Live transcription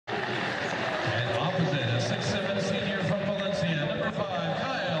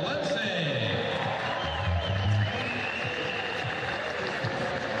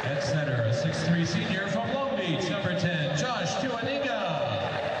6'3" senior from Long Beach, number 10, Josh Tuaniga.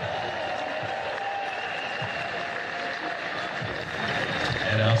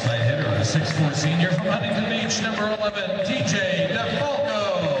 And outside hitter, a 6'4" senior from Huntington Beach, number 11, TJ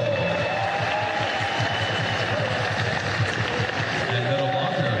DeFalco. And middle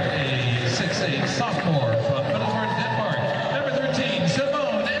blocker, a 6'8" sophomore from Middlesbrough, Denmark, number 13,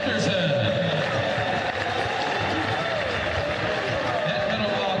 Simone Anderson. And middle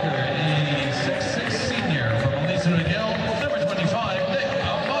blocker, a 6'6" senior from Elisa Miguel, number 25, Nick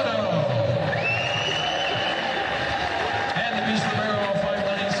Amato. And the Beast Libero,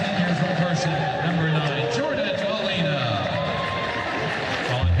 5'9" senior from Carson, number 9, Jordan Molina.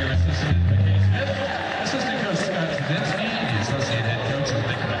 Volunteer assistant McKay Smith, assistant coach Scott Zadinsky, the associate head coach is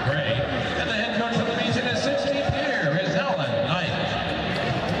Nick McGray, and the head coach of the Beach in his 16th year is Alan Knight.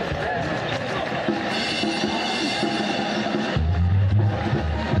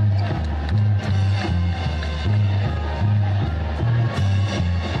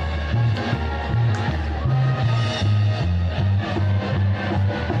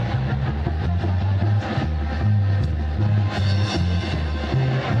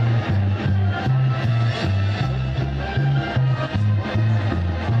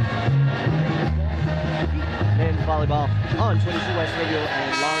 Volleyball on 22 West Radio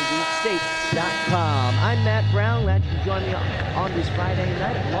and LongBeachState.com. I'm Matt Brown. Glad you can join me on this Friday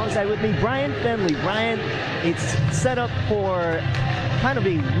night. Alongside with me, Brian Fenley. Brian, it's set up for kind of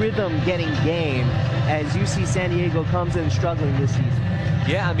a rhythm-getting game as UC San Diego comes in struggling this season.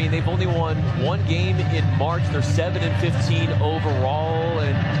 Yeah, I mean, they've only won one game in March. They're 7-15 overall,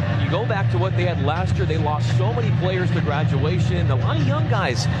 and you go back to what they had last year. They lost so many players to graduation. A lot of young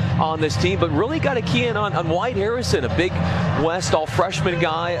guys on this team, but really got to key in on White Harrison, a big West all-freshman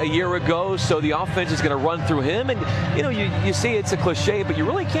guy a year ago, so the offense is going to run through him. And, you know, you say it's a cliche, but you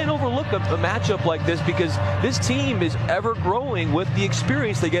really can't overlook a matchup like this because this team is ever-growing with the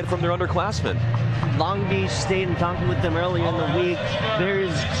experience they get from their underclassmen. Long Beach State, and talking with them earlier in the week, there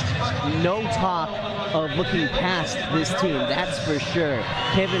is no talk of looking past this team, that's for sure.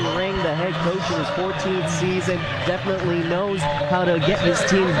 Kevin Ring, the head coach in his 14th season, definitely knows how to get this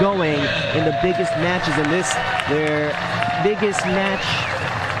team going in the biggest matches, and this, their biggest match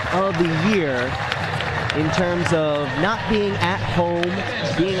of the year in terms of not being at home,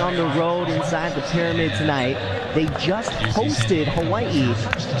 being on the road inside the Pyramid tonight. They just hosted Hawaii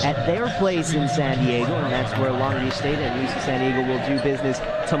at their place in San Diego, and that's where Long Beach State and UC San Diego will do business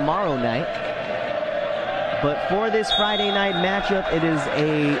tomorrow night. But for this Friday night matchup, it is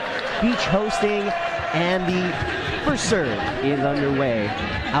a beach hosting, and the first serve is underway.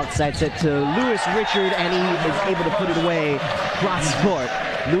 Outside set to Lewis Richard, and he is able to put it away cross court.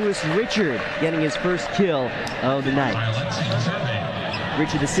 Lewis Richard getting his first kill of the night.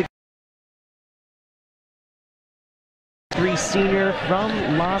 Richard, the 6'3" senior from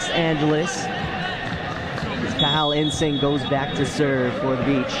Los Angeles. As Kyle Ensing goes back to serve for the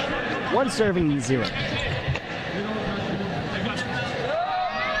Beach. 1 serving 0.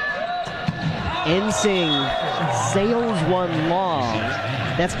 Ensing sails one long.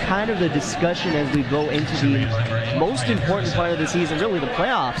 That's kind of the discussion as we go into the most important part of the season, really the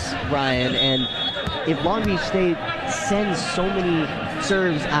playoffs, Brian. And if Long Beach State sends so many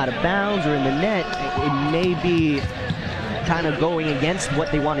serves out of bounds or in the net, it may be kind of going against what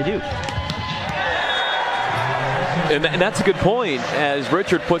they want to do. And that's a good point, as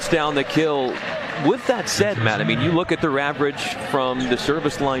Richard puts down the kill. With that said, Matt, I mean, you look at their average from the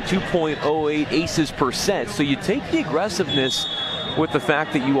service line, 2.08 aces per set. So you take the aggressiveness with the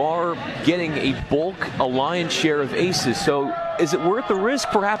fact that you are getting a lion's share of aces. So is it worth the risk?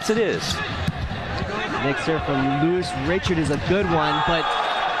 Perhaps it is. Next serve from Lewis Richard is a good one, but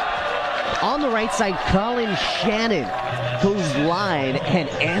on the right side, Colin Shannon goes line and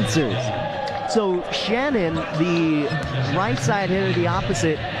answers. So Shannon, the right side hitter, the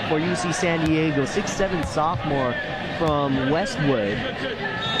opposite for UC San Diego, 6'7" sophomore from Westwood.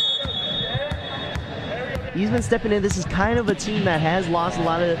 He's been stepping in. This is kind of a team that has lost a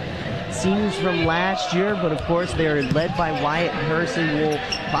lot of seniors from last year, but of course they're led by Wyatt Harrison. We'll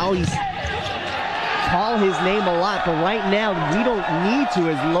probably call his name a lot, but right now we don't need to,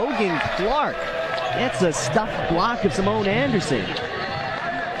 as Logan Clark gets a stuffed block of Simone Anderson.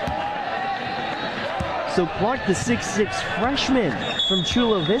 So Clark, the 6'6" freshman from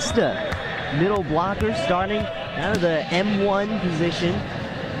Chula Vista, middle blocker, starting out of the M1 position.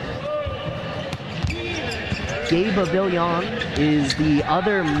 Gabe Avillon is the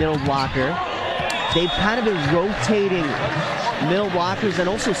other middle blocker. They've kind of been rotating middle blockers and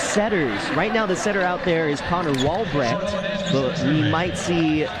also setters. Right now the setter out there is Connor Walbrecht, but we might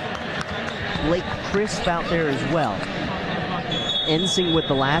see Blake Crisp out there as well. Ensing with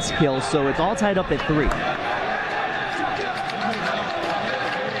the last kill, so it's all tied up at 3.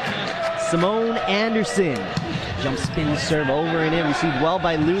 Simone Anderson. Jump spin serve over and in. Received well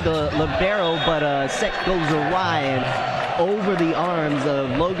by Lou, the libero, but set goes awry and over the arms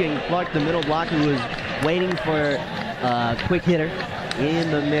of Logan Clark, the middle blocker, who was waiting for a quick hitter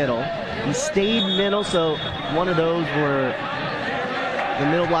in the middle. He stayed middle, so one of those where the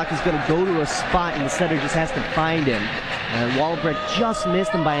middle block is going to go to a spot and the setter just has to find him. And Walbrecht just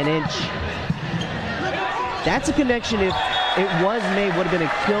missed him by an inch. That's a connection. If it was made, would have been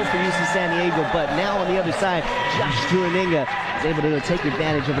a kill for UC San Diego, but now on the other side, Josh Tuaninga is able to take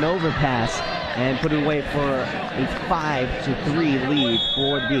advantage of an overpass and put it away for a 5-3 lead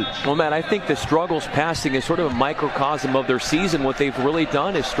for the Beach. Well, Matt, I think the struggles passing is sort of a microcosm of their season. What they've really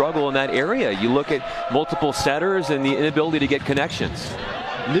done is struggle in that area. You look at multiple setters and the inability to get connections.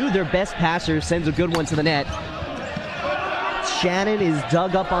 Lou, their best passer, sends a good one to the net. Shannon is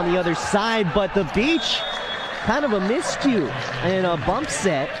dug up on the other side, but the Beach, kind of a miscue and a bump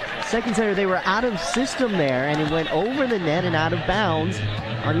set. Second setter, they were out of system there, and it went over the net and out of bounds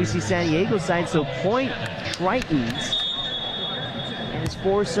on UC San Diego's side. So point Tritons, and it's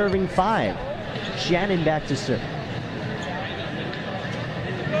 4 serving 5. Shannon back to serve.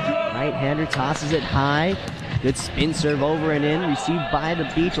 Right-hander tosses it high. Good spin serve over and in. Received by the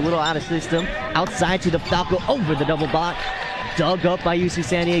Beach, a little out of system. Outside to DeFalco over the double block. Dug up by UC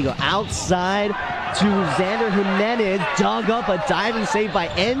San Diego. Outside to Xander Jimenez. Dug up, a diving save by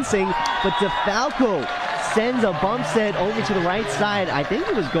Ensing. But DeFalco sends a bump set over to the right side. I think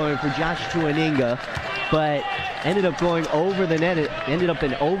it was going for Josh Tuaninga, but ended up going over the net. It ended up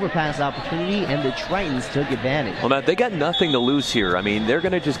an overpass opportunity, and the Tritons took advantage. Well, Matt, they got nothing to lose here. I mean, they're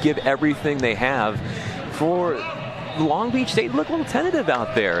going to just give everything they have. For Long Beach, they look a little tentative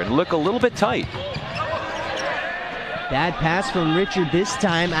out there and look a little bit tight. Bad pass from Richard this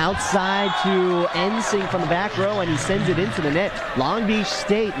time, outside to Ensing from the back row, and he sends it into the net. Long Beach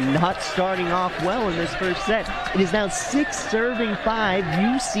State not starting off well in this first set. It is now 6 serving 5,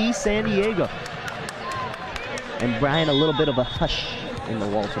 UC San Diego. And Brian, a little bit of a hush in the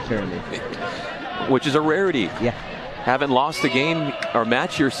Walter Pyramid. Which is a rarity. Yeah. Haven't lost a game or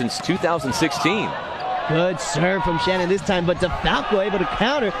match here since 2016. Good serve from Shannon this time, but DeFalco able to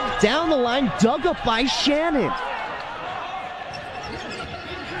counter. Down the line, dug up by Shannon.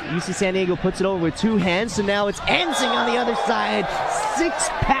 UC San Diego puts it over with 2 hands, so now it's Ensing on the other side.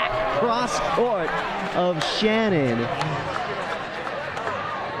 6-pack cross court of Shannon.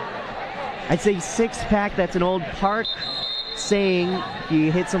 I'd say 6-pack, that's an old park saying. If you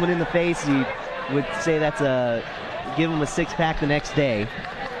hit someone in the face, you would say that's give them a 6-pack the next day.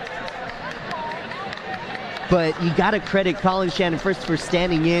 But you got to credit Colin Shannon first for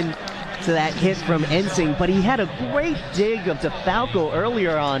standing in to that hit from Ensing, but he had a great dig of DeFalco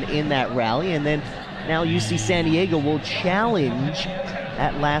earlier on in that rally, and then now UC San Diego will challenge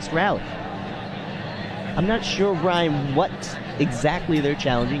that last rally. I'm not sure, Brian, what exactly they're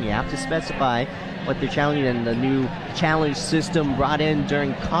challenging. You have to specify what they're challenging, and the new challenge system brought in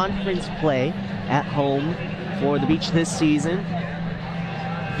during conference play at home for the Beach this season.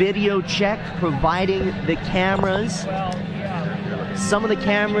 Video check, providing the cameras. Some of the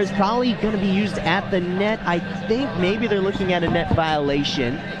cameras probably going to be used at the net. I think maybe they're looking at a net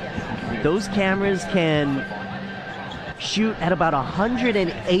violation. Those cameras can shoot at about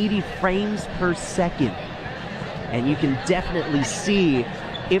 180 frames per second. And you can definitely see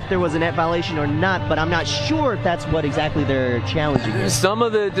if there was a net violation or not, but I'm not sure if that's what exactly they're challenging here. Some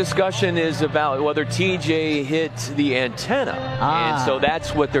of the discussion is about whether TJ hit the antenna. And so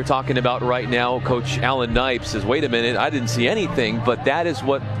that's what they're talking about right now. Coach Alan Knipe says, wait a minute, I didn't see anything, but that is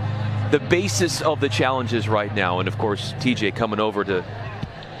what the basis of the challenge is right now. And of course, TJ coming over to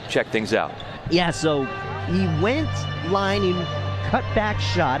check things out. Yeah, so he went lining, cut back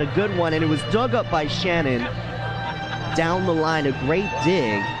shot, a good one, and it was dug up by Shannon. Down the line, a great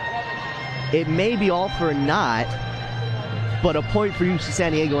dig. It may be all for naught, but a point for UC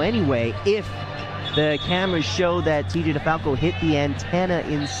San Diego anyway, if the cameras show that TJ DeFalco hit the antenna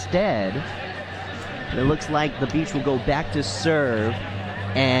instead. And it looks like the Beach will go back to serve,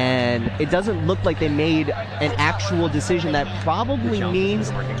 and it doesn't look like they made an actual decision. That probably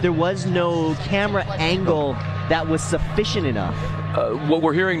means there was no camera angle that was sufficient enough. What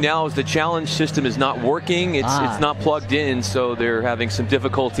we're hearing now is the challenge system is not working. It's not plugged in, so they're having some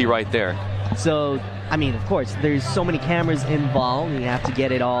difficulty right there. So, I mean, of course, there's so many cameras involved. You have to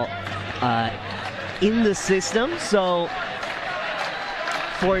get it all in the system. So,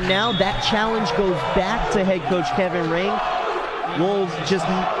 for now, that challenge goes back to head coach Kevin Ring. We'll just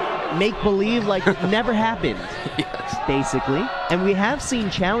make believe like it never happened, Yes. basically. And we have seen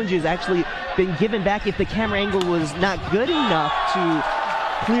challenges actually been given back if the camera angle was not good enough to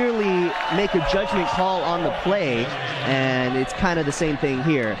clearly make a judgment call on the play, and it's kind of the same thing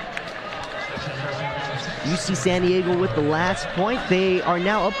here. UC San Diego with the last point. They are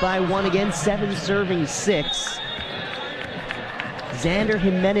now up by 1 again, 7 serving 6. Xander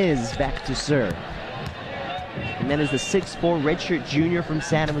Jimenez back to serve. Jimenez, the 6'4" redshirt junior from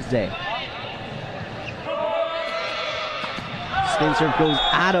San Jose. Spin serve goes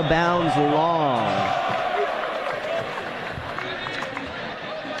out of bounds long.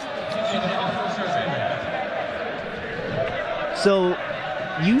 So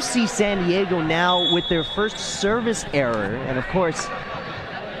UC San Diego now with their first service error, and of course,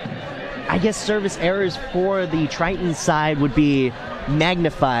 I guess service errors for the Triton side would be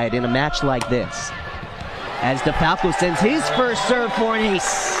magnified in a match like this. As DeFalco sends his first serve for an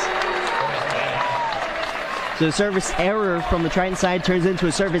ace. So the service error from the Triton side turns into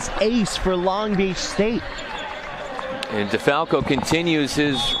a service ace for Long Beach State. And DeFalco continues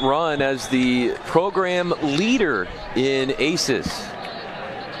his run as the program leader in aces.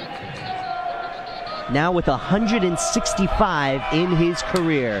 Now with 165 in his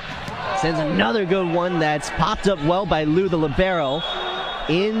career. Sends another good one that's popped up well by Lou the libero.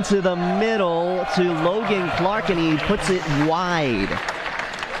 Into the middle to Logan Clark, and he puts it wide.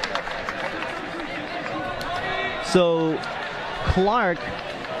 So Clark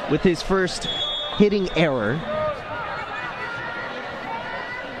with his first hitting error.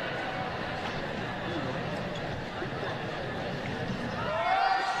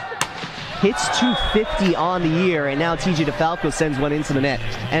 Hits 250 on the year, and now TJ DeFalco sends one into the net.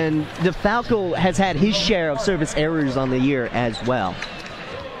 And DeFalco has had his share of service errors on the year as well.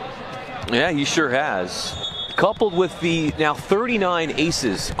 Yeah, he sure has. Coupled with the now 39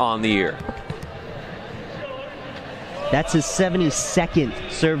 aces on the year. That's his 72nd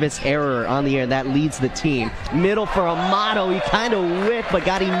service error on the year. That leads the team. Middle for Amato. He kind of whipped, but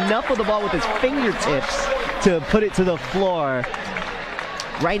got enough of the ball with his fingertips to put it to the floor.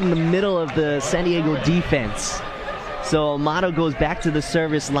 Right in the middle of the San Diego defense. So Amato goes back to the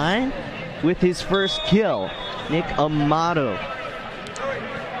service line with his first kill. Nick Amato.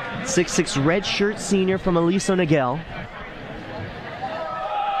 6'6" redshirt senior from Aliso Niguel.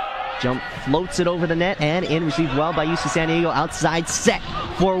 Jump floats it over the net and in, received well by UC San Diego. Outside set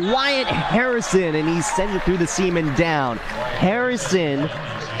for Wyatt Harrison, and he sends it through the seam and down. Harrison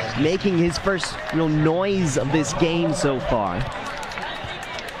making his first real noise of this game so far.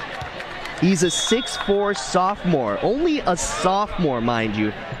 He's a 6'4" sophomore, only a sophomore, mind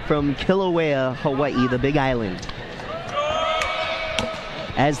you, from Kilauea, Hawaii, the Big Island.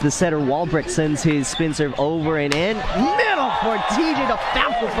 As the setter Walbrecht sends his spin serve over and in. Middle for TJ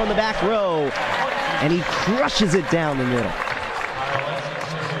DeFalco from the back row. And he crushes it down the middle.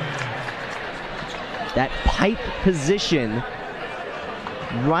 That pipe position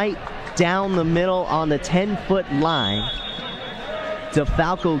right down the middle on the 10-foot line.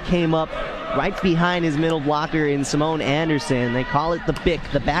 DeFalco came up right behind his middle blocker in Simone Anderson. They call it the BIC,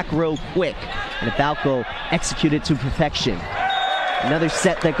 the back row quick. And DeFalco executed to perfection. Another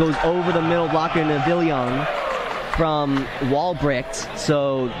set that goes over the middle blocker in Avilion from Walbrecht.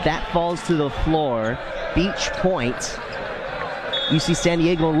 So that falls to the floor. Beach point. UC San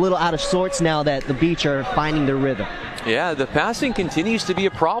Diego a little out of sorts now that the Beach are finding their rhythm. Yeah, the passing continues to be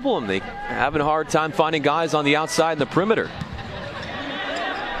a problem. They're having a hard time finding guys on the outside and the perimeter.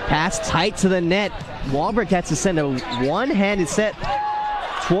 Pass tight to the net. Walbrecht has to send a one-handed set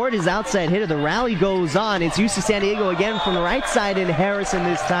toward his outside hitter. The rally goes on. It's UC San Diego again from the right side in Harrison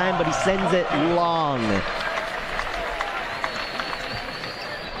this time, but he sends it long.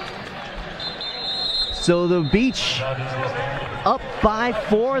 So the Beach up by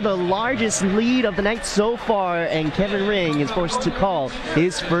 4, the largest lead of the night so far, and Kevin Ring is forced to call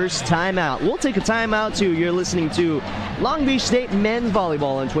his first timeout. We'll take a timeout too. You're listening to Long Beach State men's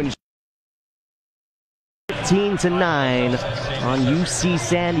volleyball on 15-9 on UC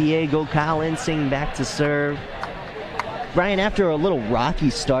San Diego. Kyle Ensing back to serve. Brian, after a little rocky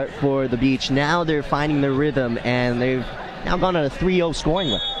start for the Beach, now they're finding their rhythm, and they've now gone on a 3-0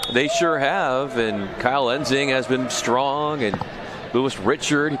 scoring run. They sure have, and Kyle Ensing has been strong, and Lewis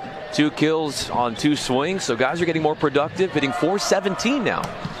Richard, 2 kills on 2 swings, so guys are getting more productive, hitting .417 now.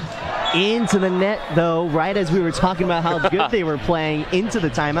 Into the net, though, right as we were talking about how good they were playing, into the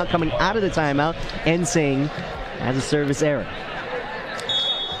timeout, coming out of the timeout, Ensing has a service error.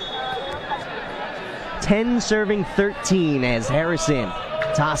 10 serving 13 as Harrison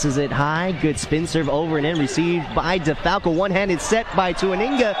tosses it high. Good spin serve over and in, received by DeFalco. One-handed set by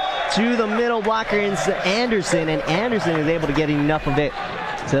Tuaninga. to the middle blocker in Anderson, and Anderson is able to get enough of it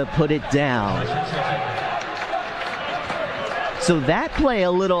to put it down. So that play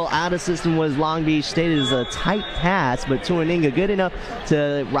a little out of system was Long Beach State. Is a tight pass, but Tuaninga good enough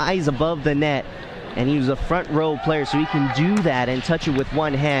to rise above the net, and he was a front row player, so he can do that and touch it with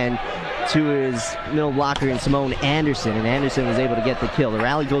one hand to his middle blocker in Simone Anderson, and Anderson was able to get the kill. The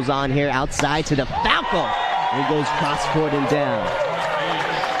rally goes on here outside to DeFalco, and it goes cross court and down.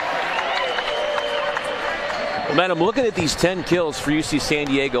 Well, man, I'm looking at these 10 kills for UC San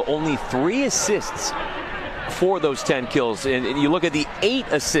Diego, only 3 assists for those 10 kills, and you look at the 8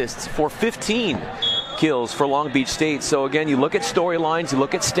 assists for 15 kills for Long Beach State. So again, you look at storylines, you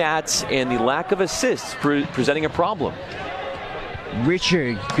look at stats, and the lack of assists presenting a problem.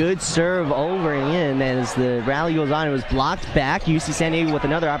 Richard, good serve over and in as the rally goes on. It was blocked back. UC San Diego with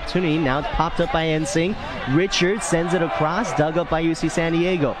another opportunity. Now it's popped up by Ensing. Richard sends it across, dug up by UC San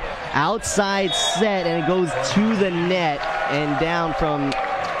Diego. Outside set, and it goes to the net and down from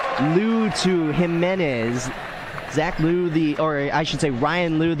Liu to Jimenez. Zach Liu,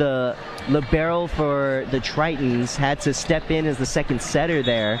 Ryan Liu, the libero for the Tritons, had to step in as the second setter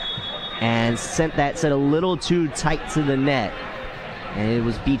there and sent that set a little too tight to the net. And it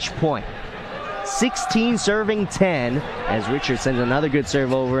was Beach Point. 16 serving 10 as Richard sends another good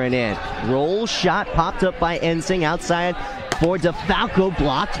serve over and in. Roll shot popped up by Ensing outside for DeFalco,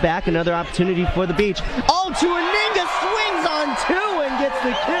 blocked back. Another opportunity for the Beach. Oh, Tuaninga swings on 2 and gets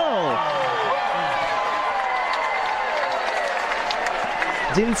the kill.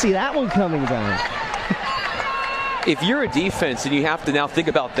 Didn't see that one coming down. If you're a defense and you have to now think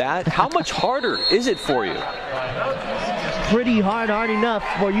about that, how much harder is it for you? Pretty hard enough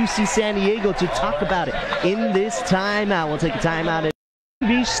for UC San Diego to talk about it in this timeout. We'll take a timeout at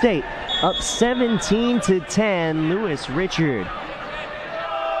Beach State, up 17-10. Lewis Richard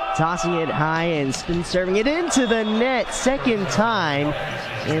tossing it high and spin serving it into the net. Second time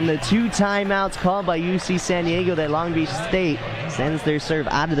in the 2 timeouts called by UC San Diego that Long Beach State sends their serve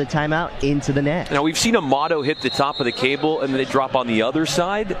out of the timeout into the net. Now we've seen Amato hit the top of the cable and then they drop on the other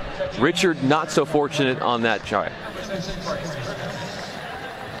side. Richard not so fortunate on that try.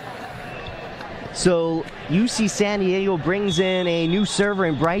 So UC San Diego brings in a new server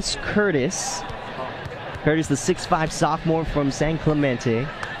in Bryce Curtis. Curtis, the 6'5" sophomore from San Clemente.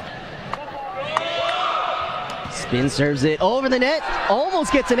 Spin serves it over the net.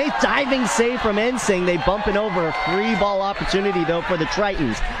 Almost gets an 8. Diving save from Ensing. They bump it over. A free ball opportunity, though, for the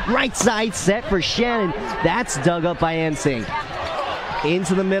Tritons. Right side set for Shannon. That's dug up by Ensing.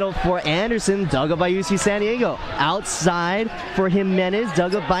 Into the middle for Anderson. Dug up by UC San Diego. Outside for Jimenez.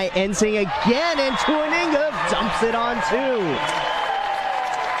 Dug up by Ensing again. And Tuaninga dumps it on 2.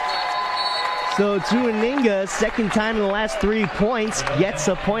 So Tuaninga, second time in the last 3 points, gets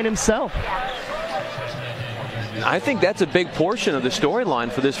a point himself. I think that's a big portion of the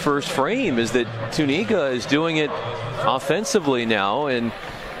storyline for this first frame, is that Tuaninga is doing it offensively now, and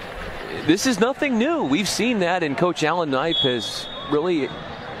this is nothing new. We've seen that, and Coach Alan Knipe has really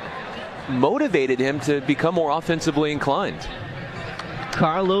motivated him to become more offensively inclined.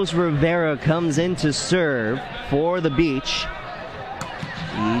 Carlos Rivera comes in to serve for the Beach.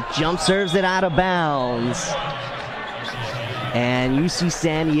 He jump serves it out of bounds. And UC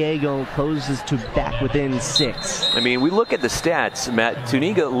San Diego closes to back within 6. I mean, we look at the stats, Matt.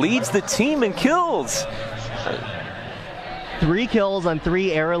 Tuaninga leads the team in kills. 3 kills on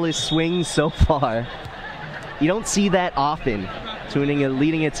 3 errorless swings so far. You don't see that often. Tuaninga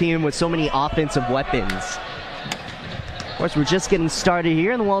leading a team with so many offensive weapons. Of course, we're just getting started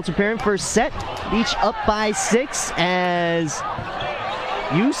here in the Walter Perrin first set. Beach up by 6 as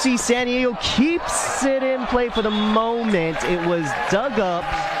UC San Diego keeps it in play for the moment. It was dug up.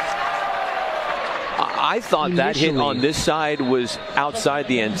 I thought that hit on this side was outside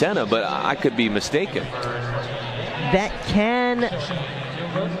the antenna, but I could be mistaken.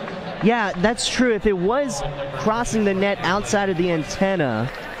 Yeah, that's true. If it was crossing the net outside of the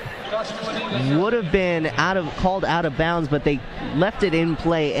antenna, would have been called out of bounds, but they left it in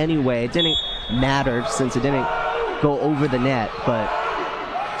play anyway. It didn't matter since it didn't go over the net, but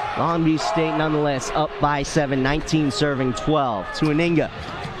Long Beach State nonetheless up by 7, 19 serving 12. Tuaninga,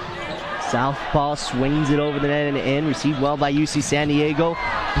 southpaw, swings it over the net and in, received well by UC San Diego.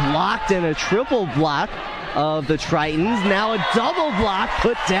 Blocked in a triple block of the Tritons. Now a double block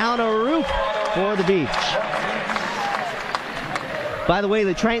put down a roof for the Beach. By the way,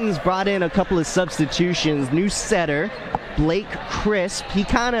 the Tritons brought in a couple of substitutions. New setter, Blake Crisp. He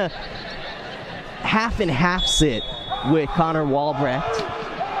kind of half and halfs it with Connor Walbrecht.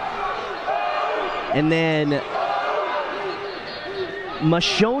 And then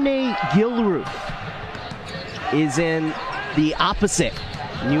Mashone Gilruth is in the opposite.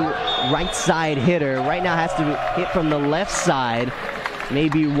 New right side hitter. Right now has to hit from the left side.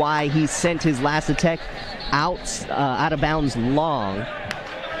 Maybe why he sent his last attack out of bounds long.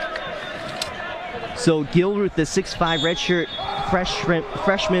 So Gilruth, the 6'5" redshirt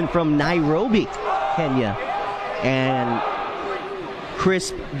freshman from Nairobi, Kenya. And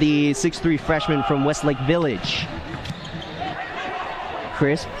Crisp, the 6'3" freshman from Westlake Village.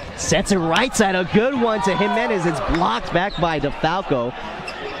 Crisp sets it right side, a good one to Jimenez. It's blocked back by DeFalco.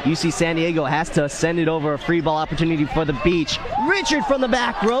 UC San Diego has to send it over, a free ball opportunity for the Beach. Richard from the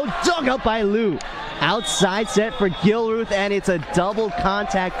back row, dug up by Lou. Outside set for Gilruth, and it's a double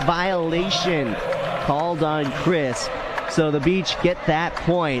contact violation called on Crisp. So the Beach get that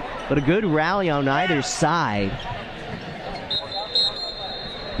point, but a good rally on either side.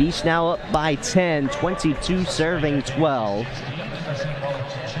 Beach now up by 10, 22 serving 12.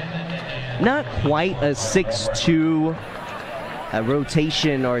 Not quite a 6-2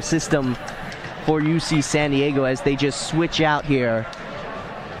 rotation or system for UC San Diego as they just switch out here.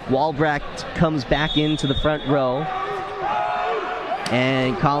 Walbrecht comes back into the front row,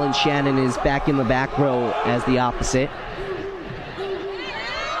 and Colin Shannon is back in the back row as the opposite.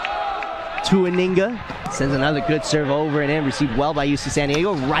 Tuaninga sends another good serve over and in, received well by UC San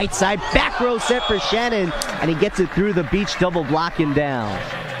Diego. Right side, back row set for Shannon, and he gets it through the Beach, double blocking down.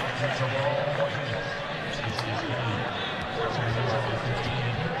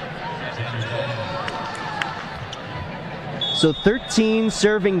 So 13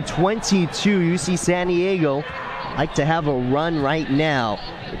 serving 22, UC San Diego like to have a run right now.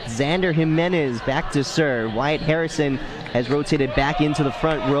 Xander Jimenez back to serve. Wyatt Harrison has rotated back into the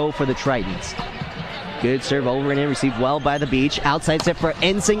front row for the Tritons. Good serve over and in, received well by the Beach. Outside set for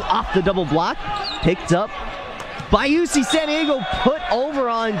Ensing off the double block. Picked up by UC San Diego, put over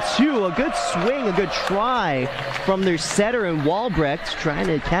on two. A good swing, a good try from their setter and Walbrecht, trying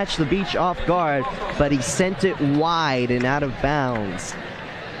to catch the Beach off guard, but he sent it wide and out of bounds.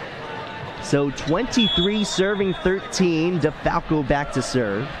 So 23 serving 13, DeFalco back to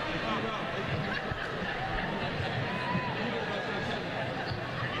serve.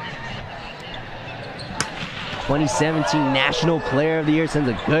 '17 National Player of the Year sends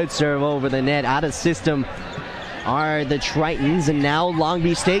a good serve over the net. Out of system are the Tritons, and now Long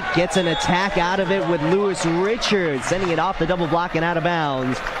Beach State gets an attack out of it with Lewis Richard, sending it off the double block and out of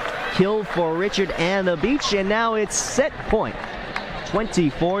bounds. Kill for Richard and the Beach, and now it's set point.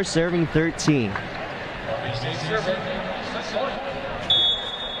 24 serving 13.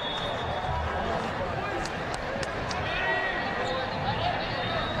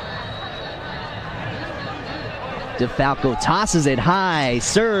 DeFalco tosses it high,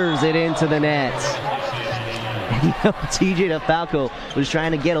 serves it into the net. TJ DeFalco was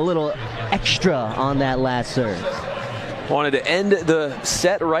trying to get a little extra on that last serve. Wanted to end the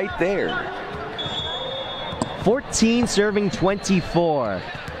set right there. 14 serving 24.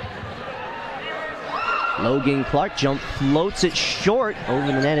 Logan Clark jump floats it short over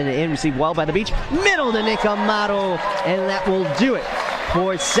the net and in, received well by the Beach. Middle to Nick Amato, and that will do it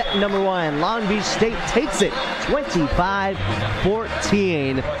for set number one. Long Beach State takes it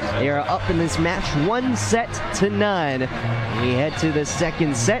 25-14. They are up in this match 1-0. We head to the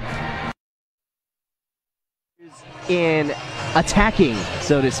second set. In attacking,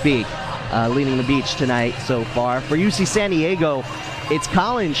 so to speak, leading the Beach tonight so far. For UC San Diego, it's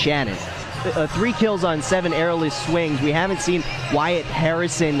Colin Shannon. 3 kills on 7 errorless swings. We haven't seen Wyatt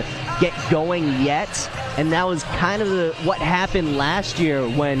Harrison get going yet, and that was kind of what happened last year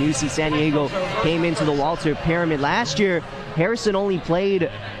when UC San Diego came into the Walter Pyramid. Last year, Harrison only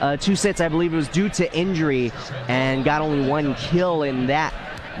played 2 sets, I believe it was due to injury, and got only 1 kill in that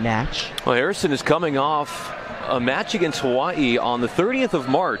match. Well, Harrison is coming off a match against Hawaii on the 30th of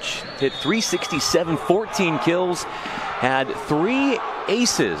March. Hit .367, 14 kills, had 3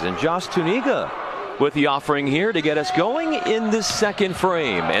 aces, and Josh Tuniga with the offering here to get us going in this second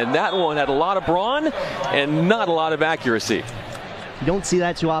frame. And that one had a lot of brawn and not a lot of accuracy. You don't see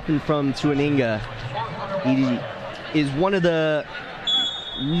that too often from Tuaninga. He is one of the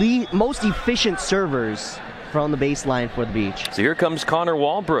most efficient servers from the baseline for the Beach. So here comes Connor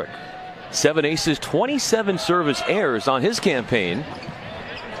Walbrook. 7 aces, 27 service errors on his campaign.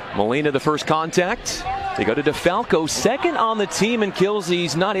 Molina the first contact. They go to DeFalco, second on the team in kills.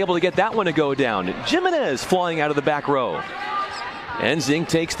 He's not able to get that one to go down. Jimenez flying out of the back row. Ensing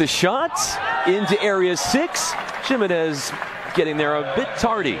takes the shot into area 6. Jimenez getting there a bit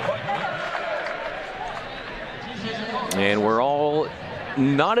tardy. And we're all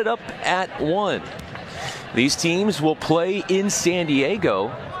knotted up at 1. These teams will play in San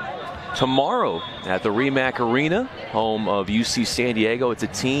Diego tomorrow at the REMAC Arena, home of UC San Diego. It's a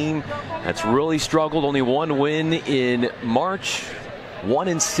team that's really struggled. Only one win in March.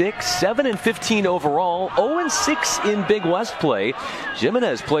 1-6, 7-15 overall, 0-6 in Big West play.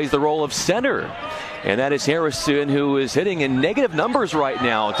 Jimenez plays the role of center. And that is Harrison, who is hitting in negative numbers right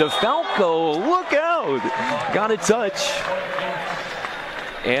now. DeFalco, look out! Got a touch.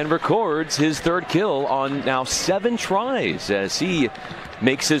 And records his third kill on now 7 tries as he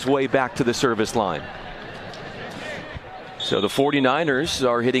makes his way back to the service line. So the 49ers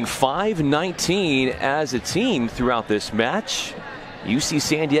are hitting .519 as a team throughout this match. UC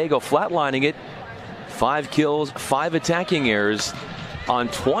San Diego flatlining it. 5 kills, 5 attacking errors on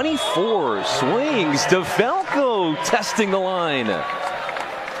 24 swings. DeFalco testing the line.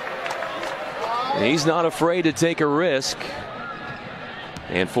 He's not afraid to take a risk.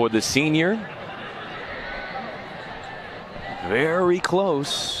 And for the senior, very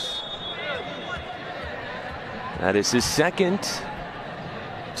close. That is his second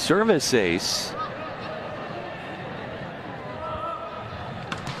service ace.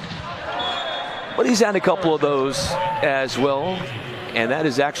 But he's had a couple of those as well. And that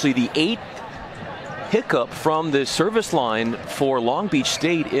is actually the 8th hiccup from the service line for Long Beach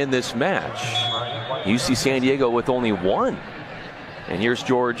State in this match. UC San Diego with only 1. And here's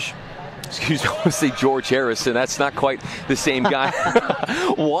George. Excuse me, I want to say George Harrison. That's not quite the same guy.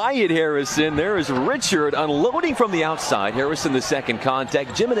 Wyatt Harrison. There is Richard unloading from the outside. Harrison the second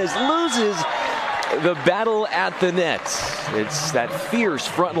contact. Jimenez loses the battle at the net. It's that fierce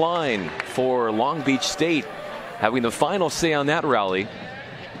front line for Long Beach State having the final say on that rally.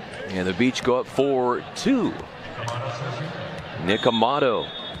 And the Beach go up 4-2. Nick Amato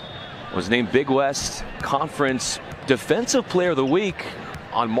was named Big West Conference Defensive Player of the Week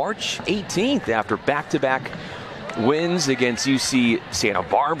on March 18th after back-to-back wins against UC Santa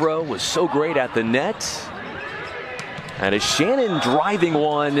Barbara. Was so great at the net. And a Shannon driving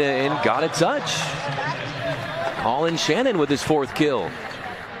one and got a touch. Colin Shannon with his 4th kill.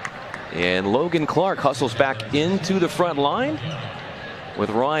 And Logan Clark hustles back into the front line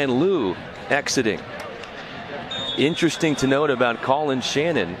with Ryan Liu exiting. Interesting to note about Colin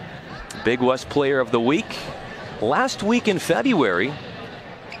Shannon, Big West Player of the Week. Last week in February,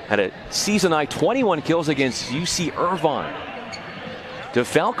 had a season-high 21 kills against UC Irvine.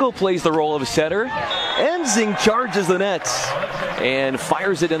 DeFalco plays the role of center. Enzing charges the net and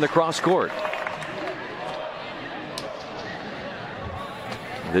fires it in the cross court.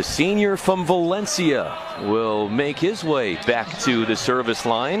 The senior from Valencia will make his way back to the service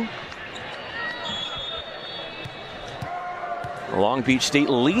line. Long Beach State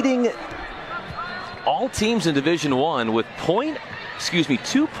leading all teams in Division I with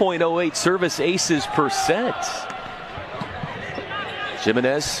 2.08 service aces per set.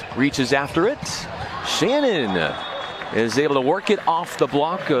 Jimenez reaches after it. Shannon is able to work it off the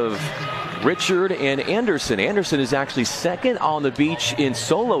block of Richard and Anderson. Anderson is actually second on the Beach in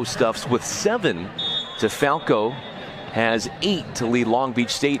solo stuffs with 7. DeFalco has 8 to lead Long Beach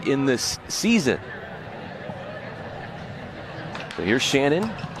State in this season. So here's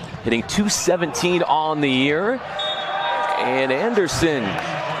Shannon hitting .217 on the year. And Anderson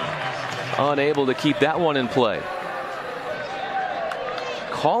unable to keep that one in play.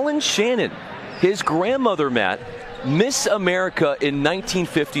 Colin Shannon, his grandmother, Matt, Miss America in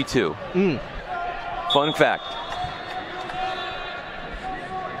 1952. Fun fact.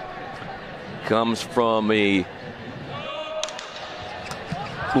 Comes from a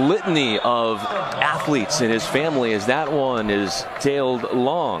litany of athletes in his family, as that one is tailed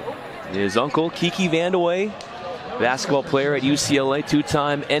long. His uncle, Kiki Vandeweghe, basketball player at UCLA,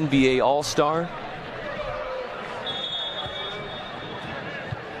 2-time NBA All-Star.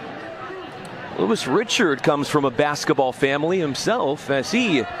 Louis Richard comes from a basketball family himself as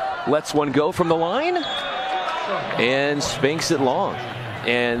he lets one go from the line and spanks it long.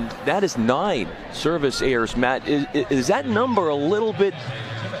 And that is 9 service errors, Matt. Is that number a little bit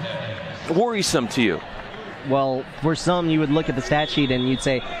worrisome to you? Well, for some, you would look at the stat sheet and you'd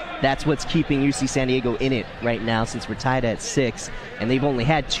say that's what's keeping UC San Diego in it right now, since we're tied at 6. And they've only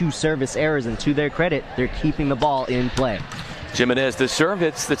had 2 service errors, and to their credit, they're keeping the ball in play. Jimenez the serve,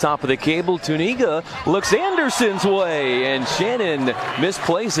 hits the top of the cable. Tuniga looks Anderson's way, and Shannon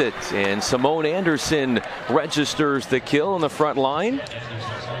misplays it. And Simone Anderson registers the kill in the front line.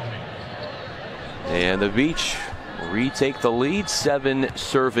 And the Beach retake the lead, 7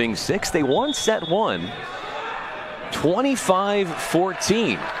 serving 6. They won set 1,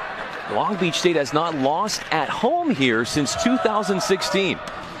 25-14. Long Beach State has not lost at home here since 2016.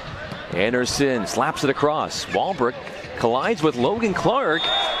 Anderson slaps it across. Walbrook collides with Logan Clark,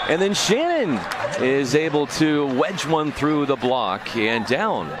 and then Shannon is able to wedge one through the block and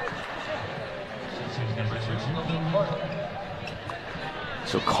down.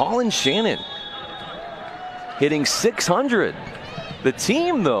 So Colin Shannon hitting .600. The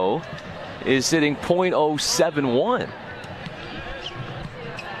team, though, is hitting .071.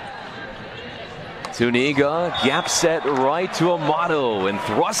 Tuniga gap set right to Amato and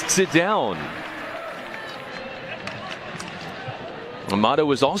thrusts it down. Amato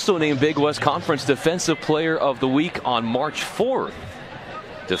was also named Big West Conference Defensive Player of the Week on March 4th.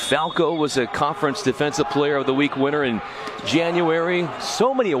 DeFalco was a Conference Defensive Player of the Week winner in January.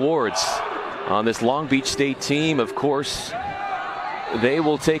 So many awards on this Long Beach State team. Of course, they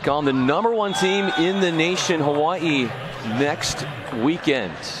will take on the #1 team in the nation, Hawaii, next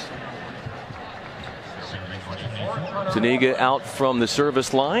weekend. Tuniga out from the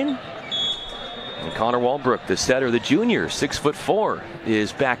service line. And Connor Walbrook, the setter, the junior, 6'4",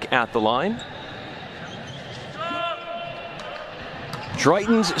 is back at the line.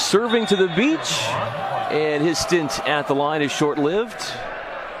 Triton's serving to the beach, and his stint at the line is short-lived.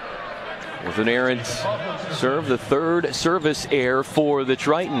 With an errant serve, the third service error for the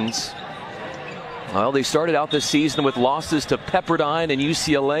Tritons. Well, they started out this season with losses to Pepperdine and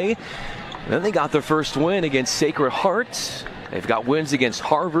UCLA. Then they got their first win against Sacred Heart. They've got wins against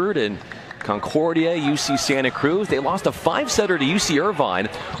Harvard and Concordia, UC Santa Cruz. They lost a 5-setter to UC Irvine.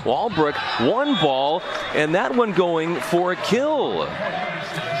 Walbrook, one ball, and that one going for a kill.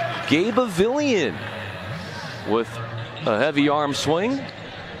 Gabe Avillian with a heavy arm swing.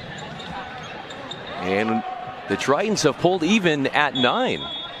 And the Tritons have pulled even at 9.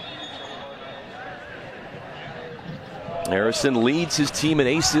 Harrison leads his team in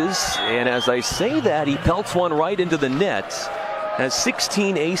aces, and as I say that, he pelts one right into the net. Has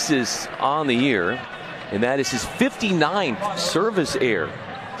 16 aces on the year, and that is his 59th service error.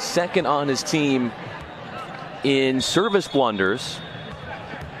 Second on his team in service blunders.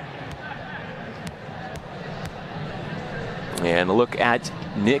 And a look at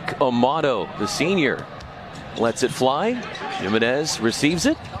Nick Amato, the senior. Lets it fly. Jimenez receives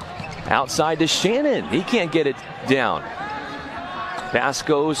it. Outside to Shannon. He can't get it down. Pass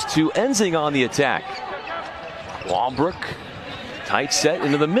goes to Enzing on the attack. Walbrook, tight set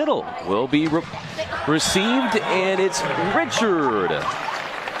into the middle. Will be received, and it's Richard.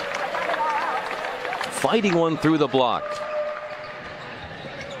 Fighting one through the block.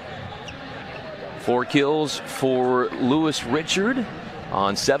 4 kills for Lewis Richard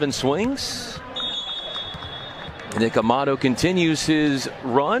on 7 swings. Nick Amato continues his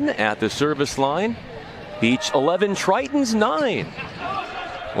run at the service line. Beach 11, Tritons 9.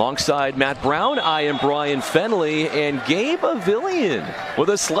 Alongside Matt Brown, I am Brian Fenley, and Gabe Avillian with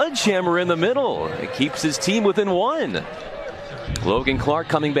a sledgehammer in the middle. It keeps his team within 1. Logan Clark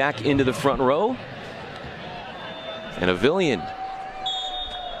coming back into the front row. And Avillian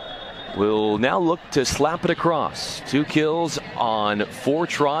will now look to slap it across. 2 kills on 4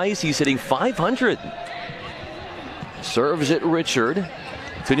 tries. He's hitting .500. Serves it Richard.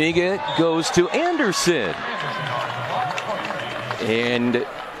 Tuniga goes to Anderson. And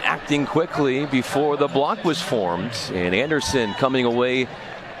acting quickly before the block was formed. And Anderson coming away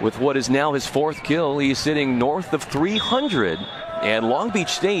with what is now his 4th kill. He's sitting north of 300. And Long Beach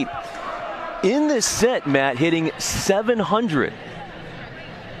State in this set, Matt, hitting 700.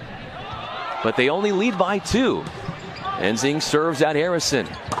 But they only lead by 2. Enzing serves at Harrison.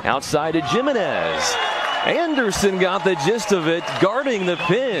 Outside to Jimenez. Anderson got the gist of it, guarding the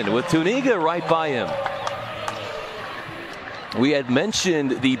pin with Tuniga right by him. We had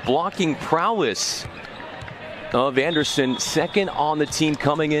mentioned the blocking prowess of Anderson, second on the team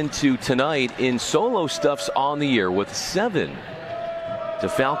coming into tonight in solo stuffs on the year with 7.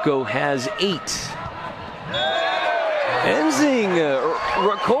 DeFalco has 8. Enzing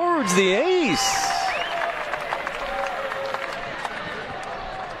records the ace.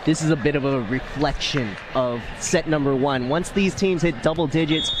 This is a bit of a reflection of set number 1. Once these teams hit double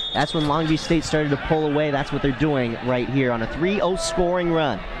digits, that's when Long Beach State started to pull away. That's what they're doing right here on a 3-0 scoring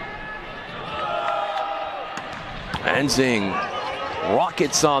run. Enzing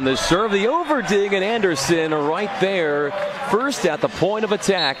rockets on the serve, the overdig, and Anderson right there, first at the point of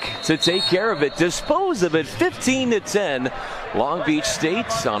attack to take care of it, dispose of it, 15-10. Long Beach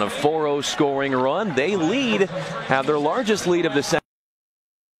State on a 4-0 scoring run. They lead, have their largest lead of the second.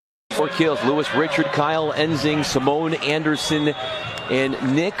 4 kills. Lewis Richard, Kyle Enzing, Simone Anderson,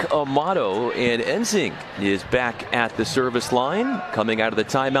 and Nick Amato. And Enzing is back at the service line, coming out of the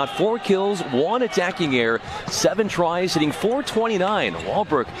timeout. 4 kills, 1 attacking error, 7 tries, hitting .429.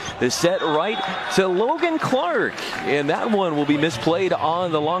 Walbrook, the set right to Logan Clark, and that one will be misplayed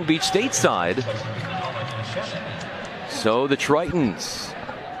on the Long Beach State side. So the Tritons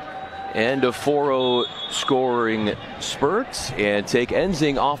end a 4-0 scoring spurt and take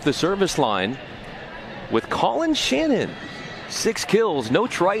Enzing off the service line with Colin Shannon. 6 kills. No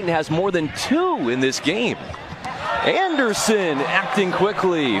Triton has more than 2 in this game. Anderson acting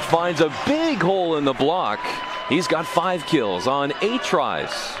quickly, finds a big hole in the block. He's got 5 kills on 8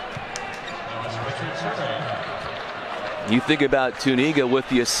 tries. You think about Tuniga with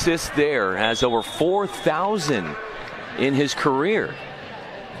the assist there, has over 4,000 in his career.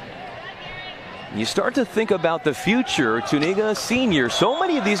 You start to think about the future. Tuniga, senior. So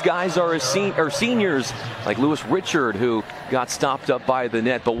many of these guys are seniors, like Lewis Richard, who got stopped up by the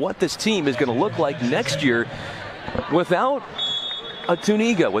net. But what this team is going to look like next year without a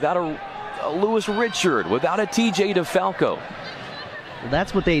Tuniga, without a Lewis Richard, without a TJ DeFalco.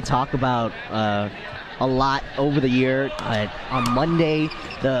 That's what they talk about a lot over the year. On Monday,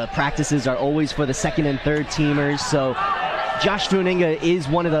 the practices are always for the second and third teamers. So Josh Tuniga is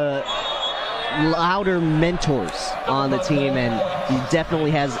one of the louder mentors on the team, and he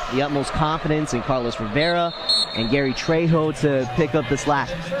definitely has the utmost confidence in Carlos Rivera and Gary Trejo to pick up the slack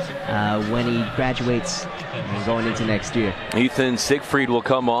when he graduates and going into next year. Ethan Siegfried will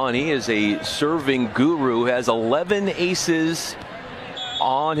come on. He is a serving guru, has 11 aces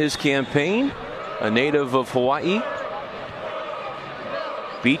on his campaign, a native of Hawaii.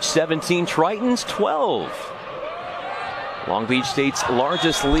 Beach 17, Tritons 12. Long Beach State's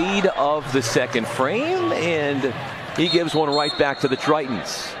largest lead of the second frame, and he gives one right back to the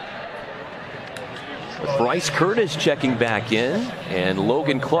Tritons. With Bryce Curtis checking back in, and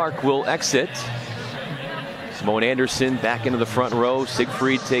Logan Clark will exit. Simone Anderson back into the front row.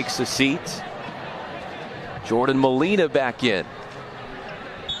 Siegfried takes a seat. Jordan Molina back in.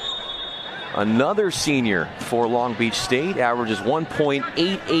 Another senior for Long Beach State, averages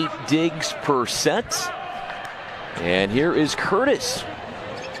 1.88 digs per set. And here is Curtis.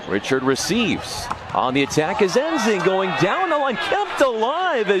 Richard receives. On the attack is Enzing, going down the line, kept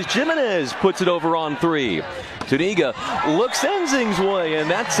alive as Jimenez puts it over on 3. Tuniga looks Enzing's way,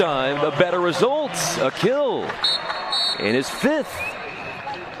 and that time a better result, a kill in his 5th.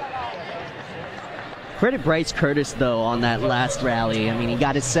 Credit Bryce Curtis, though, on that last rally. I mean, he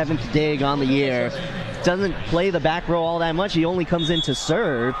got his 7th dig on the year. Doesn't play the back row all that much. He only comes in to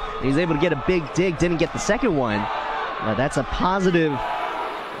serve. He's able to get a big dig, didn't get the second one. That's a positive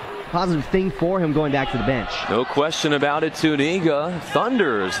thing for him going back to the bench. No question about it. Tuniga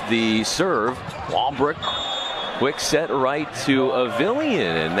thunders the serve. Walbrook, quick set right to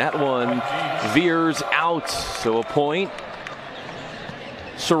Avillion, and that one veers out. So a point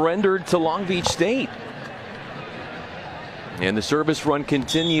surrendered to Long Beach State. And the service run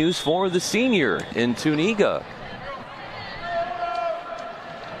continues for the senior in Tuniga.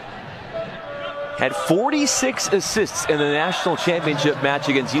 Had 46 assists in the national championship match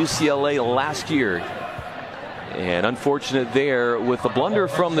against UCLA last year. And unfortunate there with the blunder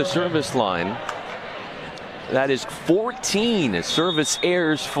from the service line. That is 14 service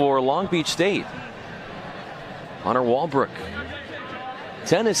errors for Long Beach State. Hunter Walbrook,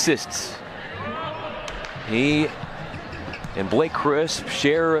 10 assists. He and Blake Crisp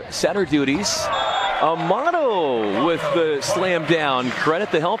share setter duties. Amato with the slam down. Credit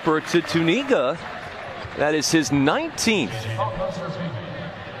the helper to Tuniga. That is his 19th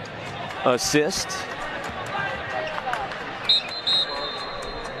assist.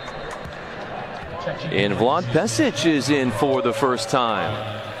 And Vlad Pesic is in for the first time.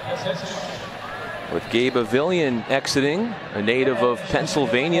 With Gabe Avillion exiting, a native of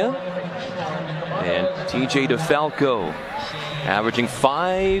Pennsylvania. And TJ DeFalco averaging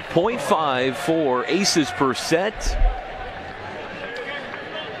 5.54 aces per set.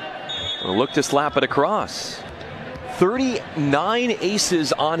 We'll look to slap it across. 39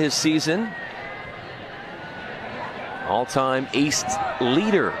 aces on his season. All-time ace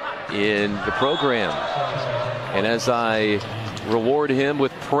leader in the program. And as I reward him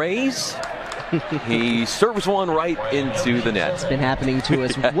with praise, he serves one right into the net. It's been happening to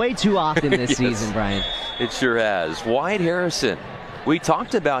us way too often this season, Brian. It sure has. Wyatt Harrison. We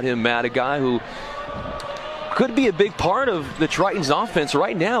talked about him, Matt, a guy who could be a big part of the Tritons offense.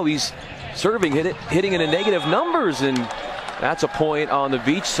 Right now, he's serving, hitting into negative numbers, and that's a point on the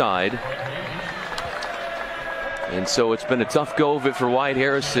beach side. And so it's been a tough go of it for Wyatt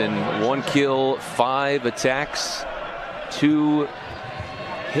Harrison. 1 kill, 5 attacks, 2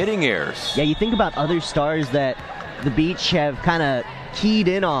 hitting errors. Yeah, you think about other stars that the Beach have kind of keyed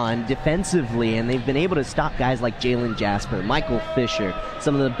in on defensively, and they've been able to stop guys like Jalen Jasper, Michael Fisher,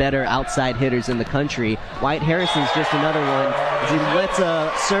 some of the better outside hitters in the country. Wyatt Harrison's just another one as he lets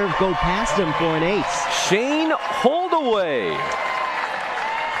a serve go past him for an ace. Shane Holdaway.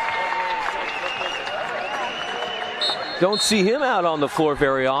 Don't see him out on the floor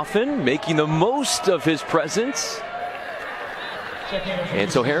very often, making the most of his presence. And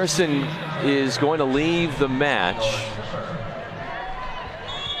so Harrison is going to leave the match.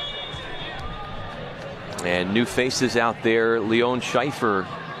 And new faces out there. Leon Schaefer,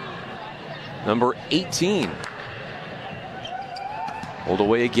 number 18.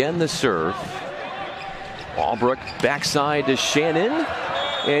 Holdaway again, the serve. Albrook backside to Shannon.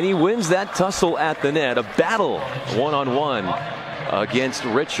 And he wins that tussle at the net. A battle one-on-one against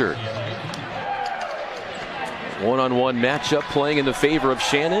Richard. One-on-one matchup playing in the favor of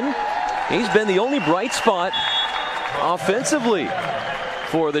Shannon. He's been the only bright spot offensively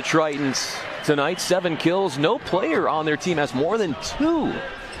for the Tritons tonight. 7 kills. No player on their team has more than 2.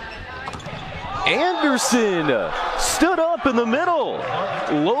 Anderson stood up in the middle.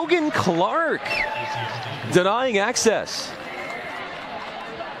 Logan Clark denying access.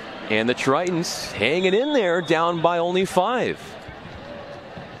 And the Tritons hanging in there, down by only 5.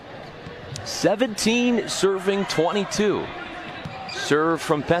 17 serving 22. Serve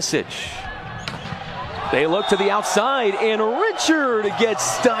from Pesic. They look to the outside, and Richard gets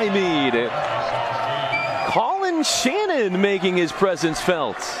stymied. Colin Shannon making his presence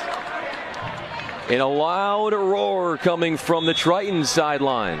felt. And a loud roar coming from the Tritons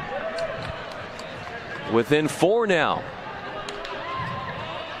sideline. Within 4 now.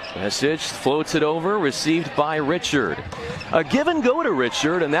 Pesic floats it over, received by Richard. A give and go to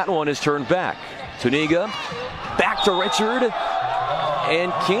Richard, and that one is turned back. Tuniga back to Richard,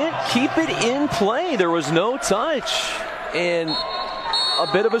 and can't keep it in play. There was no touch, and a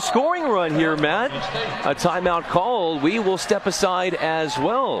bit of a scoring run here, Matt. A timeout called. We will step aside as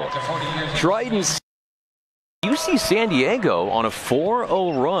well. Tritons. UC San Diego on a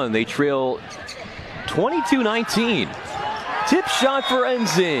 4-0 run. They trail 22-19. Tip shot for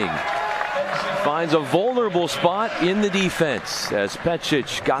Enzing. Finds a vulnerable spot in the defense as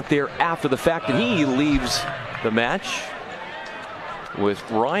Pesic got there after the fact, and he leaves the match with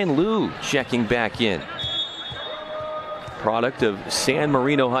Ryan Liu checking back in. Product of San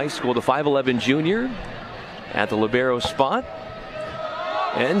Marino High School, the 5'11 junior at the libero spot.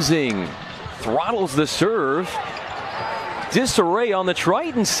 Enzing throttles the serve. Disarray on the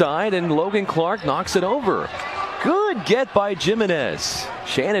Triton side, and Logan Clark knocks it over. Good get by Jimenez.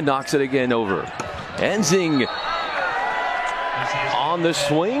 Shannon knocks it again over. Enzing on the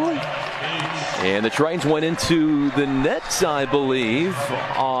swing. And the Tritons went into the nets, I believe,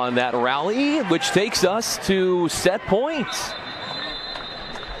 on that rally, which takes us to set point.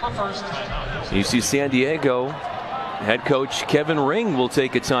 UC San Diego head coach Kevin Ring will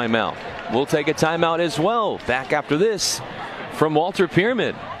take a timeout. We'll take a timeout as well. Back after this from Walter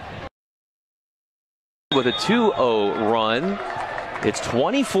Pyramid. With a 2-0 run, it's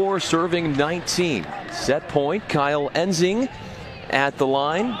 24 serving 19. Set point, Kyle Enzing at the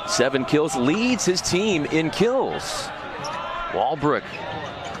line. 7 kills, leads his team in kills. Walbrook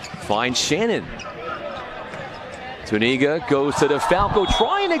finds Shannon. Tuniga goes to DeFalco,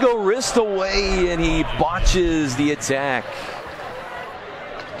 trying to go wrist away, and he botches the attack.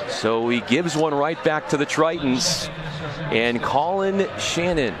 So he gives one right back to the Tritons. And Colin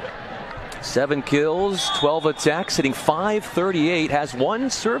Shannon, 7 kills, 12 attacks, hitting .538, has 1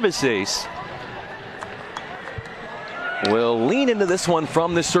 service ace. Will lean into this one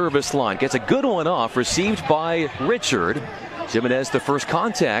from the service line. Gets a good one off, received by Richard. Jimenez the first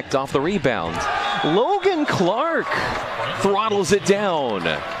contact off the rebound. Logan Clark throttles it down.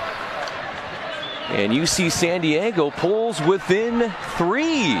 And UC San Diego pulls within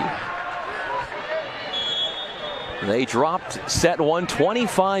 3. They dropped set 1,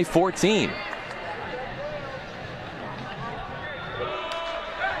 25-14.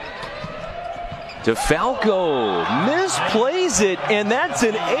 DeFalco misplays it, and that's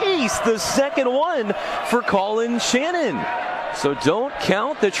an ace, the second one for Colin Shannon. So don't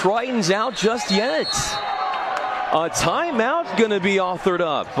count the Tritons out just yet. A timeout going to be authored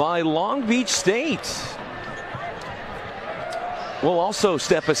up by Long Beach State. We'll also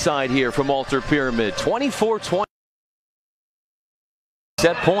step aside here from Walter Pyramid. 24-20.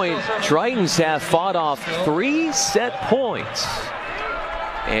 Set point. Tritons have fought off 3 set points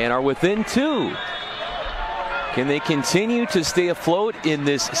and are within 2. Can they continue to stay afloat in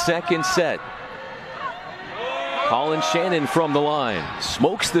this second set? Colin Shannon from the line.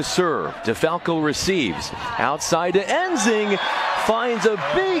 Smokes the serve. DeFalco receives. Outside to Enzing. Finds a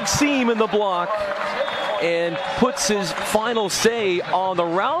big seam in the block. And puts his final say on the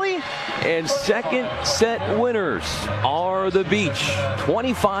rally. And second set winners are the Beach.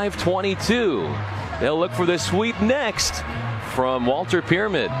 25-22. They'll look for the sweep next from Walter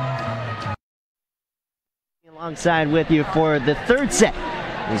Pyramid. Alongside with you for the third set.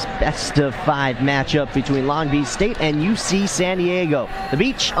 This best of 5 matchup between Long Beach State and UC San Diego. The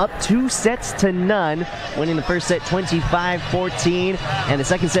Beach up 2-0, winning the first set 25-14 and the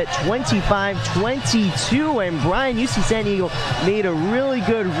second set 25-22. And Brian, UC San Diego made a really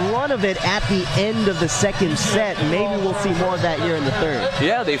good run of it at the end of the second set. Maybe we'll see more of that here in the third.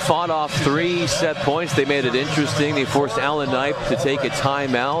 Yeah, they fought off 3 set points. They made it interesting. They forced Alan Knipe to take a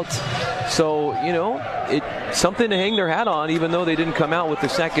timeout. So, you know, it's something to hang their hat on, even though they didn't come out with the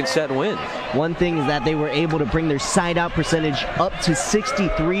second set win. One thing is that they were able to bring their side-out percentage up to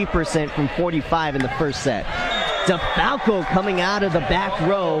 63% from 45 in the first set. DeFalco coming out of the back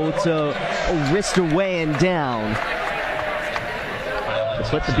row to wrist away and down. To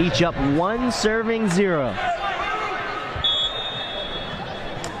put the Beach up 1-0.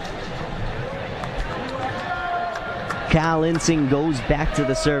 Cal Ensing goes back to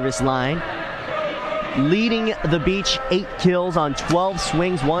the service line. Leading the Beach 8 kills on 12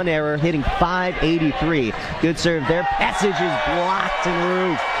 swings, 1 error, hitting .583. Good serve there. Passage is blocked and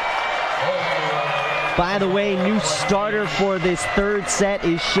Roof. By the way, new starter for this third set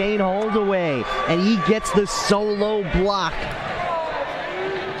is Shane Holdaway, and he gets the solo block.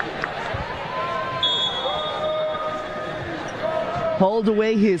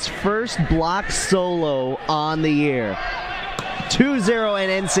 Holdaway, his first block solo on the year. 2-0,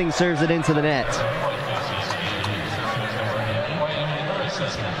 and Ensing serves it into the net.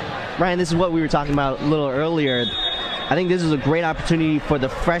 Ryan, this is what we were talking about a little earlier. I think this is a great opportunity for the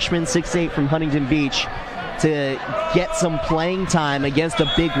freshman 6'8" from Huntington Beach to get some playing time against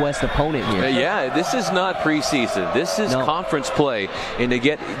a Big West opponent here. Yeah, this is not preseason. This is conference play. And to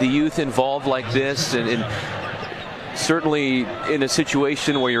get the youth involved like this and certainly in a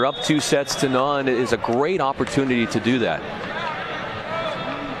situation where you're up 2-0 is a great opportunity to do that.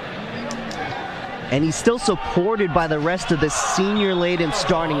 And he's still supported by the rest of the senior-laden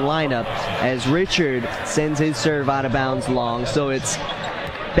starting lineup as Richard sends his serve out of bounds long. So it's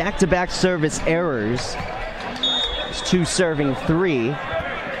back-to-back service errors. It's 2 serving 3.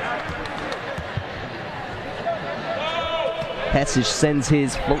 Passage sends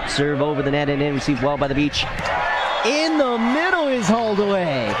his float serve over the net and in, received well by the Beach. In the middle is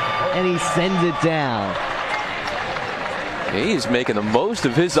Holdaway, and he sends it down. He's making the most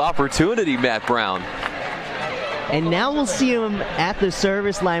of his opportunity, Matt Brown. And now we'll see him at the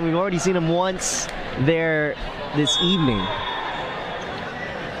service line. We've already seen him once there this evening.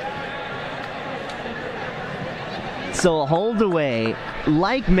 So Holdaway,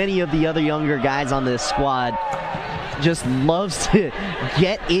 like many of the other younger guys on this squad, just loves to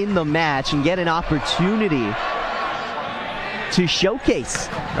get in the match and get an opportunity to showcase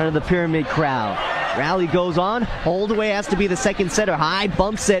under the Pyramid crowd. Rally goes on. Holdaway has to be the second setter. High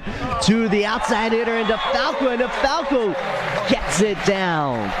bumps it to the outside hitter and DeFalco gets it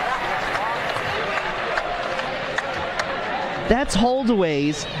down. That's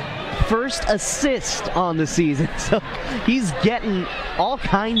Holdaway's first assist on the season. So he's getting all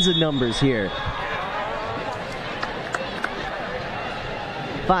kinds of numbers here.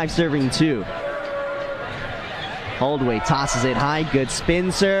 5 serving 2. Holdaway tosses it high. Good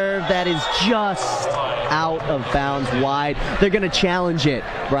spin serve. That is just out of bounds wide. They're going to challenge it,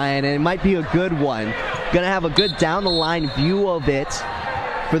 Brian, and it might be a good one. Going to have a good down-the-line view of it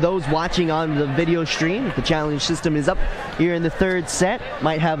for those watching on the video stream. If the challenge system is up here in the third set,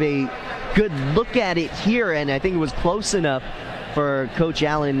 might have a good look at it here, and I think it was close enough for Coach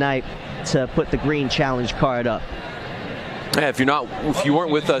Alan Knipe to put the green challenge card up. Yeah, if you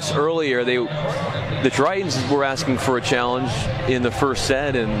weren't with us earlier, the Tritons were asking for a challenge in the first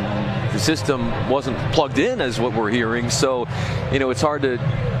set, and the system wasn't plugged in, as what we're hearing. So, you know, it's hard to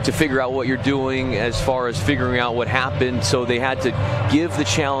figure out what you're doing as far as figuring out what happened. So they had to give the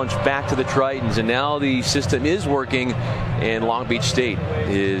challenge back to the Tritons, and now the system is working, and Long Beach State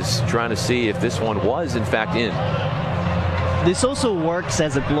is trying to see if this one was in fact in. This also works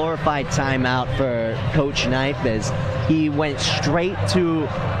as a glorified timeout for Coach Knipe, as he went straight to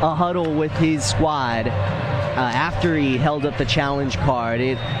a huddle with his squad after he held up the challenge card.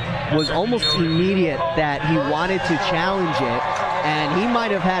 It was almost immediate that he wanted to challenge it, and he might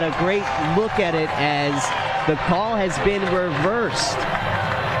have had a great look at it as the call has been reversed.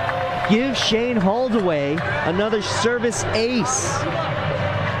 give Shane Holdaway another service ace.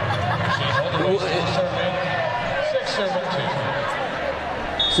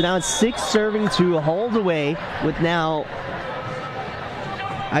 So now it's 6 serving to Holdaway with now,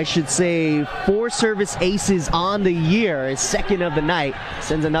 I should say, 4 service aces on the year. His second of the night.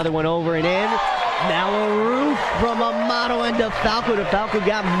 Sends another one over and in. Now a roof from Amato and DeFalco. DeFalco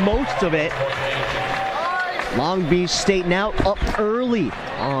got most of it. Long Beach State now up early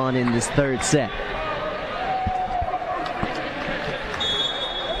on in this third set.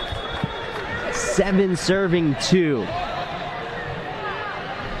 Seven serving 2.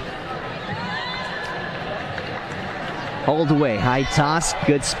 Holdaway, high toss,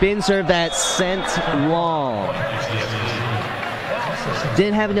 good spin serve that sent long.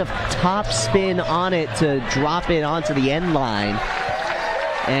 Didn't have enough top spin on it to drop it onto the end line.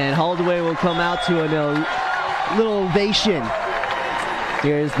 And Holdaway will come out to a little ovation.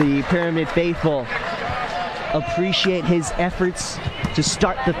 Here's the Pyramid faithful. Appreciate his efforts to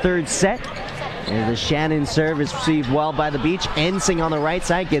start the third set. And the Shannon serve is received well by the Beach. Ensing on the right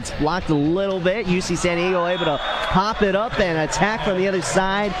side gets blocked a little bit. UC San Diego able to pop it up and attack from the other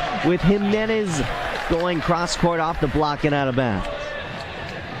side with Jimenez going cross court off the block and out of bounds.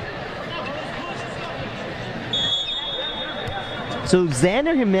 So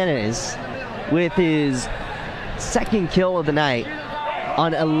Xander Jimenez with his second kill of the night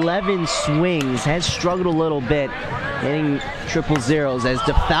on 11 swings has struggled a little bit, hitting triple zeros as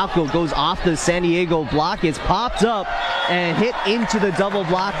DeFalco goes off the San Diego block. It's popped up and hit into the double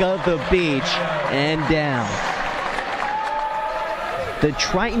block of the Beach and down. The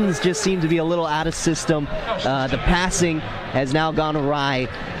Tritons just seem to be a little out of system. The passing has now gone awry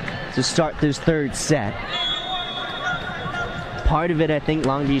to start this third set. Part of it, I think,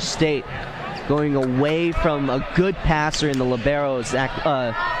 Long Beach State going away from a good passer in the liberos,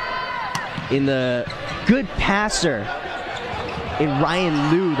 in the good passer in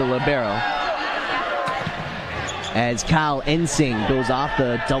Ryan Liu, the libero. As Kyle Ensing goes off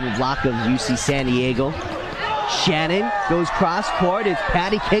the double block of UC San Diego. Shannon goes cross court. It's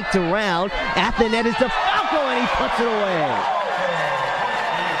patty caked around. At the net is DeFalco, and he puts it away.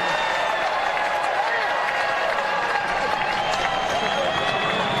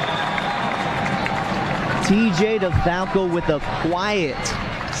 TJ DeFalco with a quiet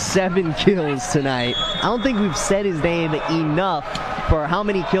 7 kills tonight. I don't think we've said his name enough for how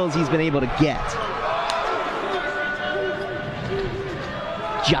many kills he's been able to get.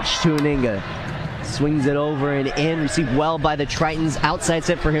 Josh Tuaninga swings it over and in, received well by the Tritons. Outside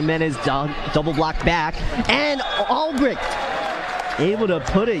set for Jimenez, double block back, and Albrecht able to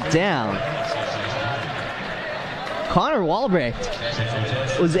put it down. Connor Walbrecht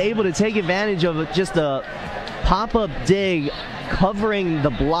was able to take advantage of just a pop-up dig covering the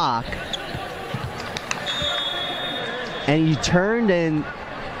block, and he turned and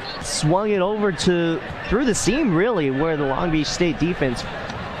swung it over through the seam, really, where the Long Beach State defense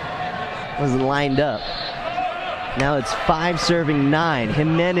was lined up. Now it's 5 serving 9.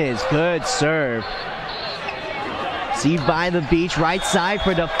 Jimenez, good serve. Received by the Beach, right side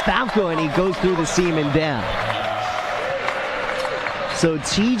for DeFalco, and he goes through the seam and down. So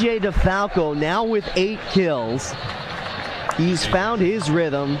TJ DeFalco now with 8 kills. He's found his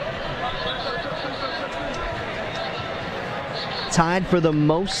rhythm. Tied for the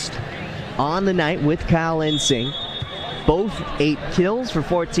most on the night with Kyle Ensing. Both 8 kills for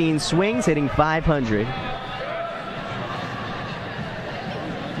 14 swings, hitting 500.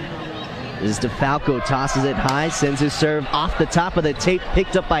 As DeFalco tosses it high, sends his serve off the top of the tape,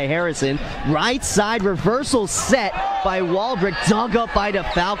 picked up by Harrison. Right side reversal set by Walbrecht, dug up by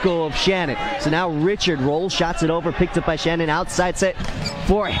DeFalco of Shannon. So now Richard rolls, shots it over, picked up by Shannon. Outside set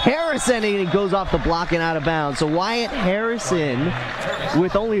for Harrison, and it goes off the block and out of bounds. So Wyatt Harrison,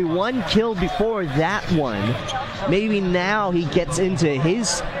 with only 1 kill before that one, maybe now he gets into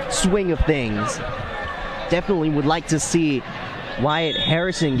his swing of things. Definitely would like to see Wyatt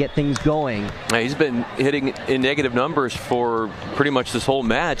Harrison get things going. He's been hitting in negative numbers for pretty much this whole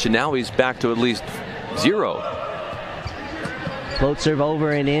match, and now he's back to at least 0. Float serve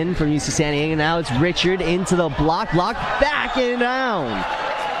over and in from UC San Diego. Now it's Richard into the block, back and down.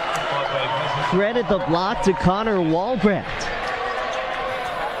 Credit the block to Connor Walbrecht.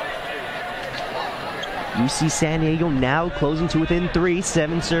 UC San Diego now closing to within 3,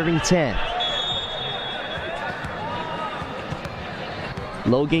 7 serving 10.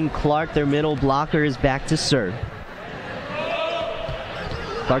 Logan Clark, their middle blocker, is back to serve.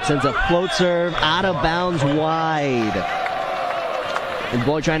 Clark sends a float serve out of bounds wide. And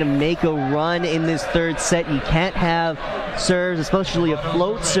boy, trying to make a run in this third set. You can't have serves, especially a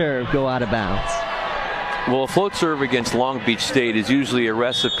float serve, go out of bounds. Well, a float serve against Long Beach State is usually a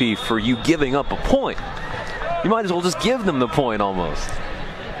recipe for you giving up a point. You might as well just give them the point almost.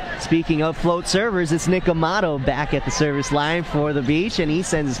 Speaking of float servers, it's Nick Amato back at the service line for the Beach, and he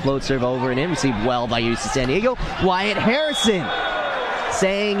sends his float serve over and in, received well by UC San Diego. Wyatt Harrison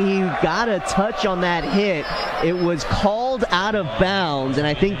saying he got a touch on that hit. It was called out of bounds, and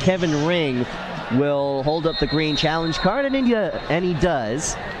I think Kevin Ring will hold up the green challenge card, and he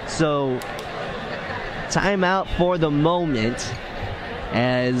does. So timeout for the moment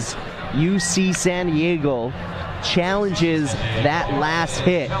as UC San Diego challenges that last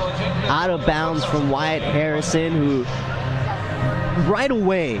hit out of bounds from Wyatt Harrison, who right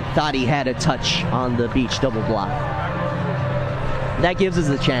away thought he had a touch on the Beach double block. That gives us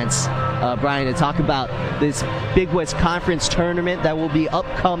a chance, Brian, to talk about this Big West Conference tournament that will be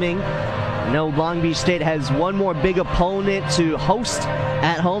upcoming. I know Long Beach State has one more big opponent to host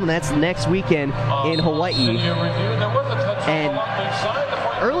at home, and that's next weekend in Hawaii. And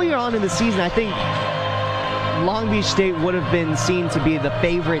earlier on in the season, I think Long Beach State would have been seen to be the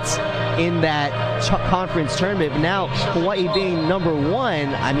favorites in that conference tournament. But now, Hawaii being number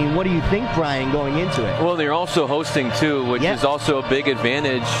one, I mean, what do you think, Brian, going into it? Well, they're also hosting, too, which is also a big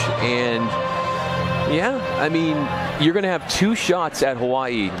advantage. And, yeah, I mean, you're going to have 2 shots at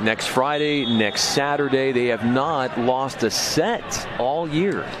Hawaii next Friday, next Saturday. They have not lost a set all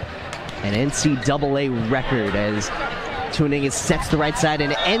year. An NCAA record as Tuaninga sets the right side,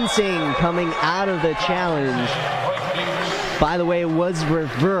 and Ensing coming out of the challenge. By the way, it was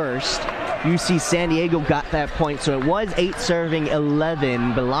reversed. UC San Diego got that point, so it was 8 serving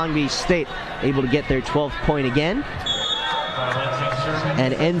 11, but Long Beach State able to get their 12th point again.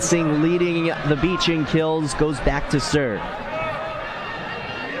 And Ensing leading the Beach in kills goes back to serve.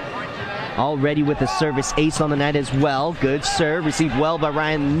 Already with a service ace on the night as well. Good serve, received well by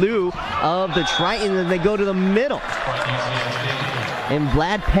Ryan Liu of the Triton, and they go to the middle. And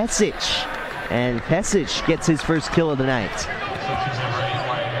Vlad Pesic. And Pesic gets his first kill of the night.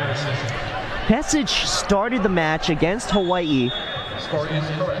 Pesic started the match against Hawaii.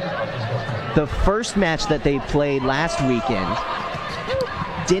 The first match that they played last weekend.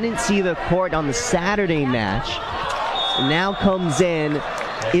 Didn't see the court on the Saturday match. Now comes in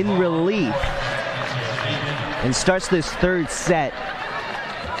relief and starts this third set.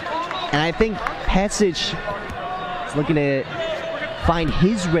 And I think Pesic is looking to find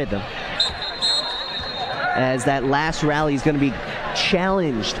his rhythm as that last rally is going to be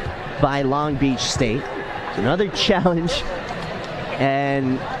challenged by Long Beach State. Another challenge.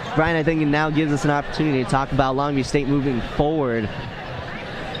 And Brian, I think it now gives us an opportunity to talk about Long Beach State moving forward.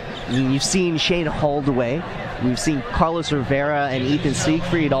 I mean, you've seen Shane Holdaway. We've seen Carlos Rivera and Ethan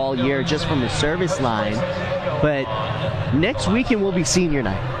Siegfried all year just from the service line. But next weekend will be senior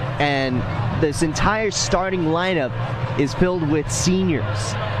night. And this entire starting lineup is filled with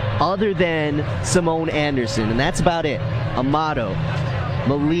seniors other than Simone Anderson. And that's about it. Amato,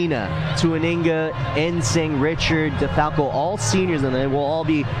 Molina, Tuaninga, Ensing, Richard, DeFalco, all seniors, and they will all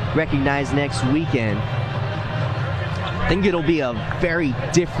be recognized next weekend. I think it'll be a very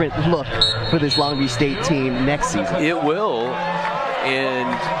different look for this Long Beach State team next season. It will. And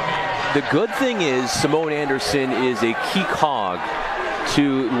the good thing is Simone Anderson is a key cog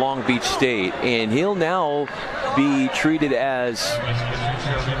to Long Beach State, and he'll now be treated as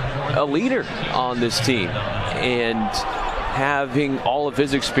a leader on this team. And having all of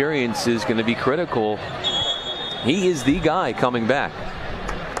his experience is going to be critical. He is the guy coming back.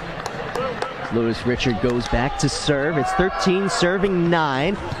 Lewis Richard goes back to serve. It's 13 serving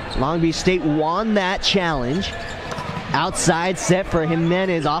 9. Long Beach State won that challenge. Outside set for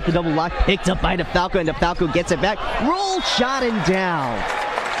Jimenez off the double block, picked up by DeFalco, and DeFalco gets it back. Roll shot and down.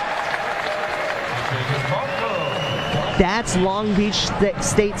 That's Long Beach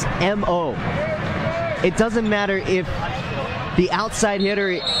State's MO. It doesn't matter if the outside hitter,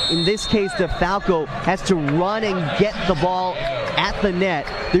 in this case DeFalco, has to run and get the ball at the net.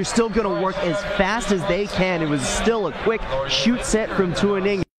 They're still going to work as fast as they can. It was still a quick shoot set from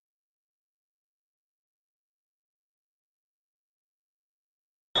Tuaninga.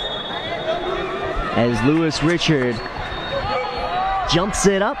 As Lewis Richard jumps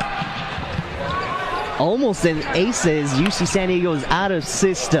it up, almost an ace as UC San Diego is out of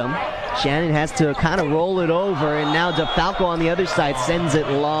system. Shannon has to kind of roll it over, and now DeFalco on the other side sends it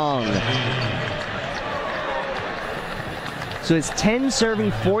long. So it's 10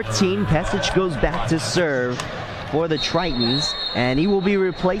 serving 14. Pesic goes back to serve for the Tritons, and he will be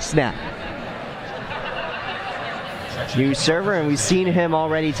replaced now. New server, and we've seen him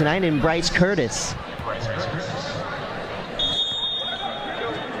already tonight in Bryce Curtis.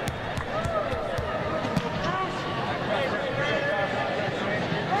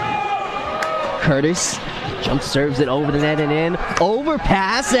 Curtis jump serves it over the net and in.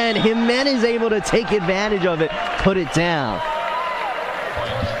 Overpass, and Jimenez able to take advantage of it, put it down.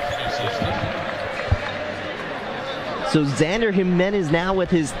 So Xander Jimenez now with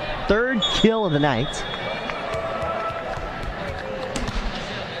his 3rd kill of the night.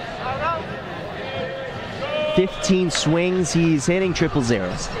 .15 swings, he's hitting triple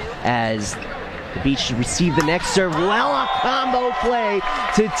zeros as the Beach receive the next serve. Well, a combo play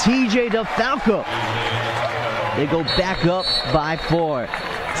to TJ DeFalco. They go back up by 4.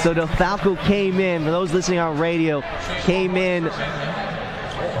 So DeFalco came in, for those listening on radio, came in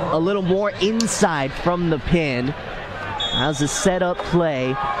a little more inside from the pin. How's a setup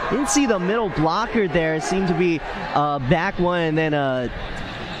play? Didn't see the middle blocker there. It seemed to be a back one and then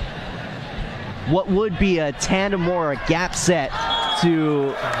what would be a tandem or a gap set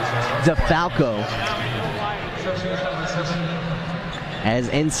to DeFalco. As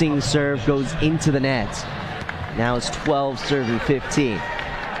Ensing's serve goes into the net. Now it's 12 serving 15.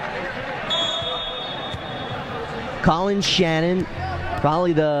 Colin Shannon,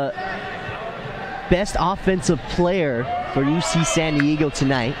 probably the best offensive player for UC San Diego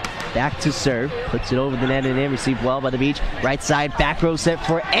tonight. Back to serve, puts it over the net and in, received well by the Beach. Right side, back row set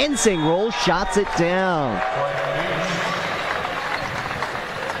for Ensing, rolls, shots it down.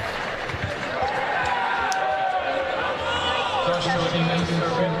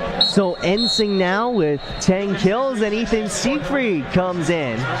 So Ensing now with 10 kills, and Ethan Siegfried comes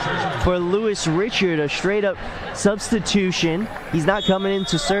in for Lewis Richard, a straight up substitution. He's not coming in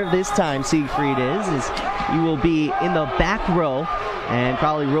to serve this time, Siegfried is. He will be in the back row and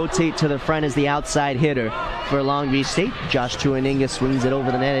probably rotate to the front as the outside hitter for Long Beach State. Josh Tuaninga swings it over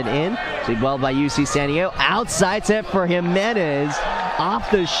the net and in. Played well by UC San Diego. Outside set for Jimenez.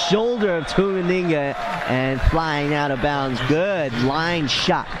 Off the shoulder of Tuaninga and flying out of bounds. Good line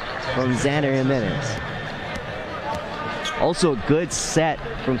shot from Xander Jimenez. Also a good set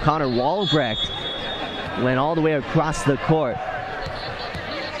from Connor Walbrecht. Went all the way across the court.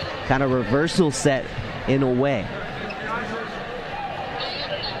 Kind of reversal set in a way.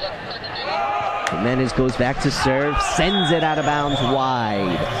 Jimenez goes back to serve, sends it out of bounds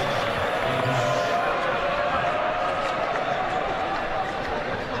wide.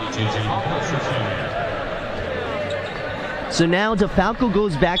 So now DeFalco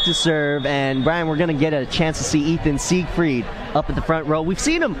goes back to serve, and Brian, we're going to get a chance to see Ethan Siegfried up at the front row. We've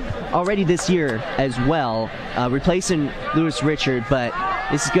seen him already this year as well, replacing Lewis Richard, but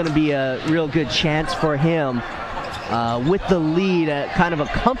this is going to be a real good chance for him with the lead, kind of a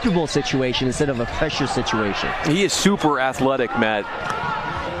comfortable situation instead of a pressure situation. He is super athletic, Matt.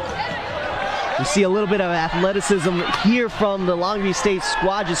 You see a little bit of athleticism here from the Long Beach State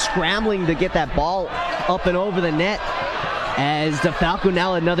squad, just scrambling to get that ball up and over the net. As DeFalco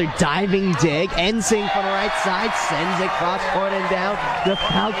now another diving dig. Ensing from the right side sends it cross court and down.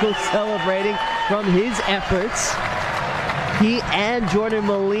 DeFalco celebrating from his efforts. He and Jordan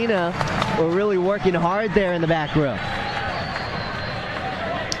Molina were really working hard there in the back row.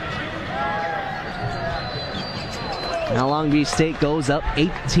 Now Long Beach State goes up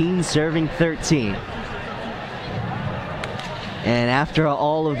 18 serving 13. And after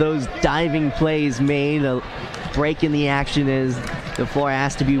all of those diving plays made, a break in the action as the floor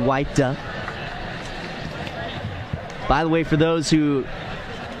has to be wiped up. By the way, for those who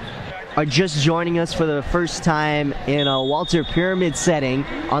are just joining us for the first time in a Walter Pyramid setting,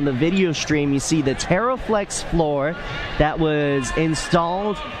 on the video stream you see the TerraFlex floor that was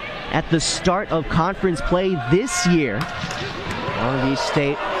installed at the start of conference play this year. Long Beach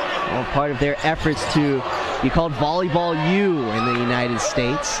State, all part of their efforts to be called Volleyball U in the United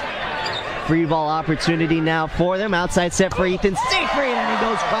States. Free ball opportunity now for them. Outside set for Ethan Siegfried, and he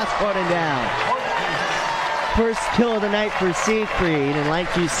goes cross court and down. First kill of the night for Siegfried, and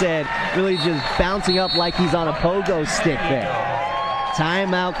like you said, really just bouncing up like he's on a pogo stick there.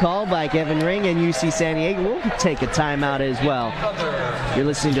 Timeout called by Kevin Ring, and UC San Diego will take a timeout as well. You're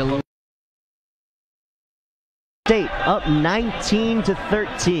listening to State up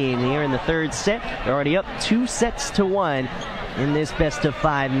 19-13 here in the third set. They're already up 2-1 in this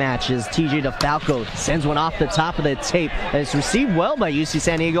best-of-5 match as TJ DeFalco sends one off the top of the tape. It's received well by UC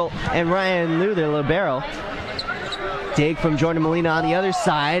San Diego and Ryan Liu, their libero. Dig from Jordan Molina on the other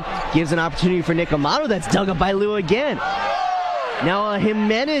side. Gives an opportunity for Nick Amato. That's dug up by Liu again. Now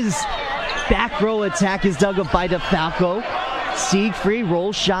Jimenez back row attack is dug up by DeFalco. Siegfried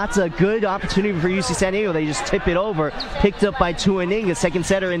rolls shots, a good opportunity for UC San Diego. They just tip it over. Picked up by Tuaninga, second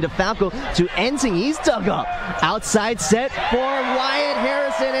setter in DeFalco to Ensing. He's dug up. Outside set for Wyatt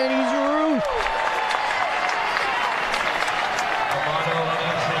Harrison, and he's roofed.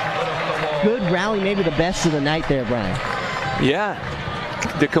 good rally, maybe the best of the night there, Brian. Yeah,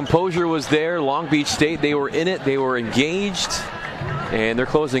 the composure was there. Long Beach State, they were in it, they were engaged, and they're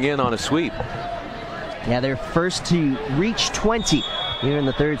closing in on a sweep. Yeah, they're first to reach 20 here in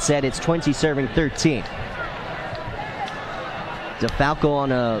the third set. It's 20 serving 13. DeFalco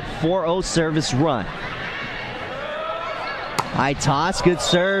on a 4-0 service run. High toss, good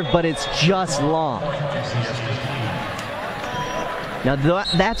serve, but it's just long. Now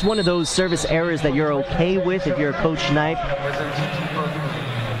that's one of those service errors that you're okay with if you're Coach Knipe.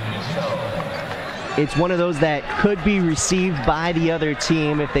 It's one of those that could be received by the other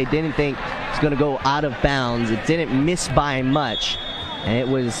team if they didn't think it's going to go out of bounds. It didn't miss by much, and it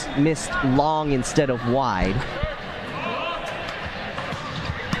was missed long instead of wide.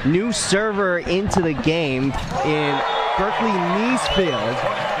 New server into the game in Berkeley Neesfield.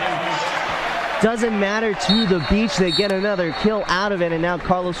 Doesn't matter to the beach. They get another kill out of it, and now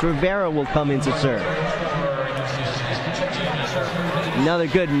Carlos Rivera will come in to serve. Another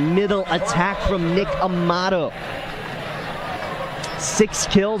good middle attack from Nick Amato. 6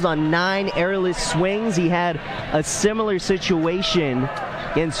 kills on 9 airless swings. He had a similar situation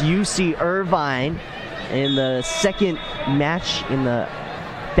against UC Irvine in the second match in the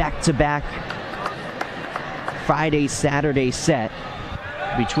back-to-back Friday-Saturday set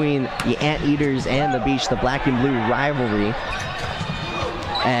between the Anteaters and the Beach, the black and blue rivalry.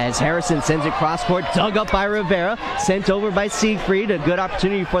 As Harrison sends it cross-court, dug up by Rivera, sent over by Siegfried. A good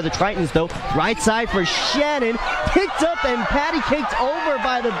opportunity for the Tritons, though. Right side for Shannon, picked up and patty-caked over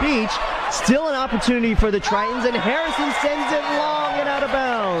by the Beach. Still an opportunity for the Tritons, and Harrison sends it long and out of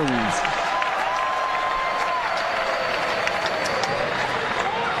bounds.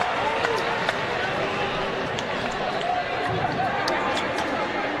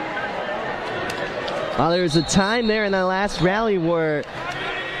 Well, there was a time there in that last rally where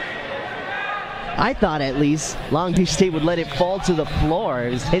I thought at least Long Beach State would let it fall to the floor.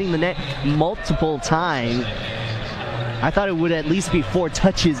 It was hitting the net multiple times. I thought it would at least be 4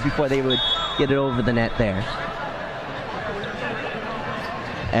 touches before they would get it over the net there.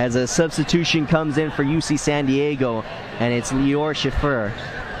 As a substitution comes in for UC San Diego, and it's Lior Schiffer.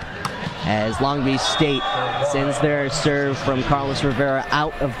 As Long Beach State sends their serve from Carlos Rivera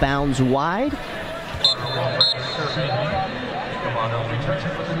out of bounds wide.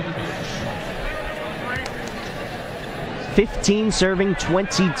 15 serving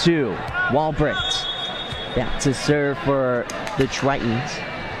 22. Walbrecht back to serve for the Tritons.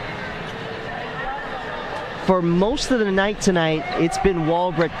 For most of the night tonight, it's been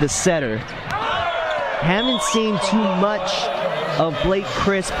Walbrecht the setter. Haven't seen too much of Blake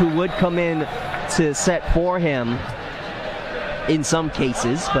Crisp, who would come in to set for him in some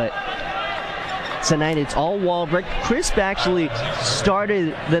cases, but tonight it's all Walbrecht. Crisp actually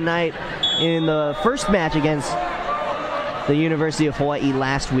started the night in the first match against the University of Hawaii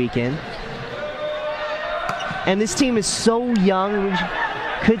last weekend. And this team is so young, we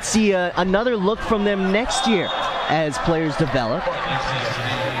could see another look from them next year as players develop.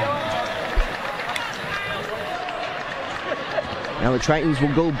 Now the Tritons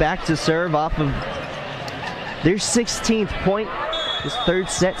will go back to serve off of their 16th point. This third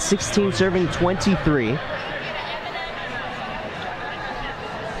set, 16 serving 23.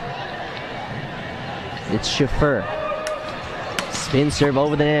 It's Schiffer. Spin serve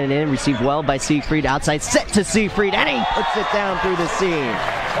over the net and in, received well by Siegfried. Outside set to Siegfried, and he puts it down through the seam.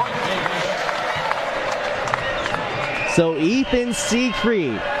 So Ethan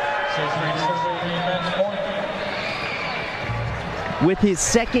Siegfried, with his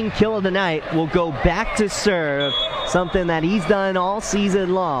second kill of the night, will go back to serve, something that he's done all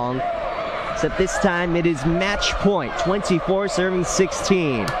season long, except this time it is match point. 24 serving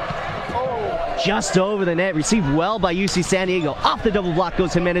 16. Just over the net, received well by UC San Diego. Off the double block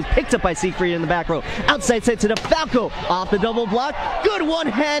goes Jimenez, picked up by Siegfried in the back row. Outside set to DeFalco, off the double block. Good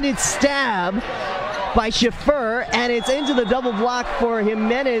one-handed stab by Schiffer, and it's into the double block for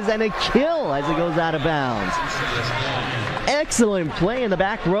Jimenez, and a kill as it goes out of bounds. Excellent play in the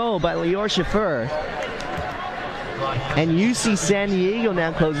back row by Lior Schiffer. And UC San Diego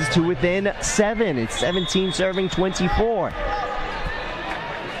now closes to within 7. It's 17 serving 24.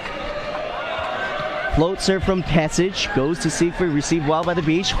 Float serve from Kessage, goes to Siegfried, received well by the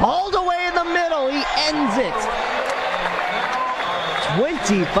Beach. Hauled away in the middle, he ends it.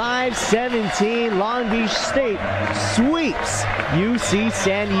 25-17, Long Beach State sweeps UC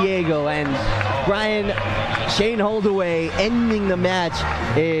San Diego, and Brian, Shane Holdaway ending the match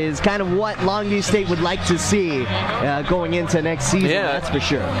is kind of what Long Beach State would like to see going into next season. Yeah, that's for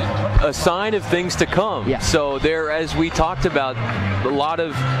sure. A sign of things to come. Yeah. So there, as we talked about, a lot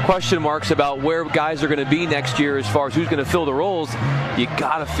of question marks about where guys are going to be next year as far as who's going to fill the roles. You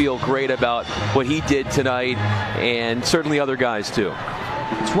got to feel great about what he did tonight, and certainly other guys too.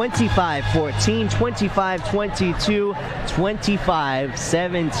 25-14, 25-22,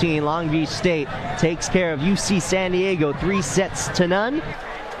 25-17. Long Beach State takes care of UC San Diego 3-0.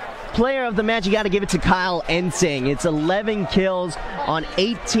 Player of the match, you got to give it to Kyle Ensing. It's 11 kills on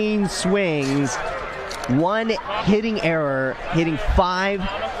 18 swings, 1 hitting error, hitting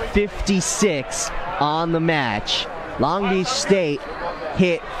 .556 on the match. Long Beach State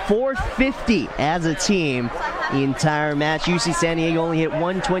hit .450 as a team the entire match. UC San Diego only hit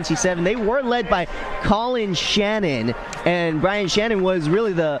 .127. They were led by Colin Shannon, and Brian Shannon was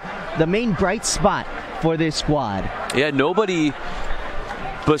really the main bright spot for this squad. Yeah, nobody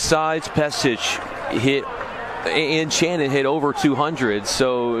besides Pesic hit, and Shannon hit over 200.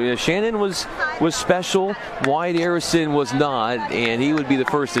 So Shannon was special. Wyatt Harrison was not, and he would be the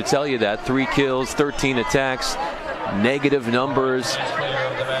first to tell you that. 3 kills, 13 attacks, negative numbers.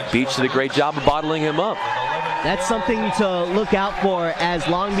 Beach did a great job of bottling him up. That's something to look out for as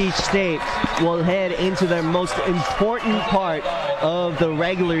Long Beach State will head into their most important part of the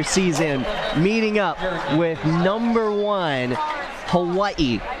regular season, meeting up with #1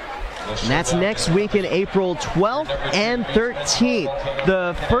 Hawaii. And that's next week in April 12th and 13th.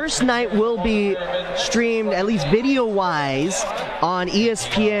 The first night will be streamed, at least video-wise, on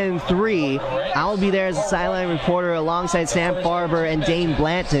ESPN3. I'll be there as a sideline reporter alongside Sam Farber and Dane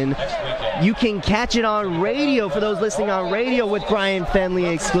Blanton. You can catch it on radio for those listening on radio with Brian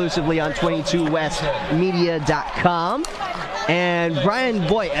Fenley exclusively on 22westmedia.com. And Brian,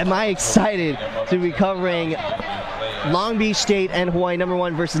 boy, am I excited to be covering Long Beach State and Hawaii,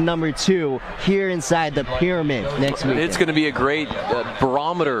 #1 versus #2, here inside the Pyramid next week. It's going to be a great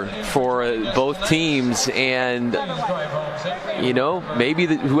barometer for both teams, and maybe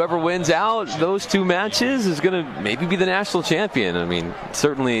whoever wins out those 2 matches is going to maybe be the national champion. I mean,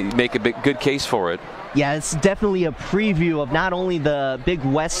 certainly make a good case for it. Yeah, it's definitely a preview of not only the Big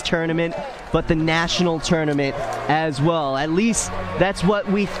West tournament, but the national tournament as well. At least that's what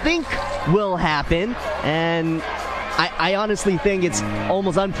we think will happen, and I honestly think it's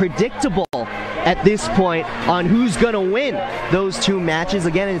almost unpredictable at this point on who's going to win those 2 matches.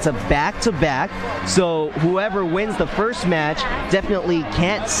 Again, it's a back-to-back, so whoever wins the first match definitely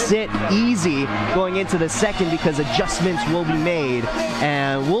can't sit easy going into the second because adjustments will be made.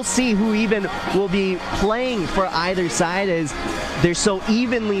 And we'll see who even will be playing for either side as they're so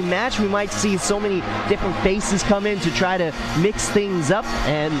evenly matched. We might see so many different faces come in to try to mix things up,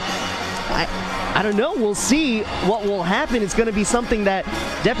 and I don't know. We'll see what will happen. It's going to be something that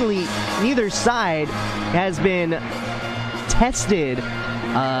definitely neither side has been tested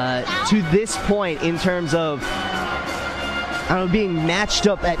to this point in terms of being matched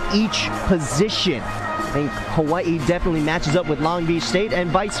up at each position. I think Hawaii definitely matches up with Long Beach State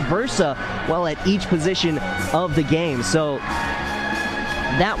and vice versa, well, at each position of the game. So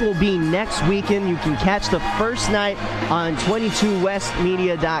that will be next weekend. You can catch the first night on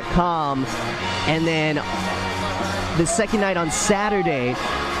 22westmedia.com, and then the second night on Saturday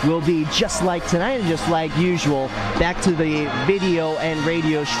will be just like tonight and just like usual, back to the video and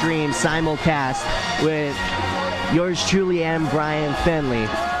radio stream simulcast with yours truly and Brian Fenley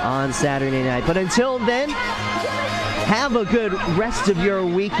on Saturday night. But until then, have a good rest of your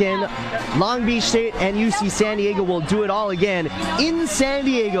weekend. Long Beach State and UC San Diego will do it all again in San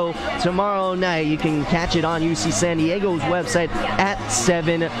Diego tomorrow night. You can catch it on UC San Diego's website at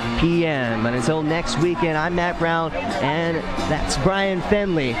 7 p.m. And until next weekend, I'm Matt Brown, and that's Brian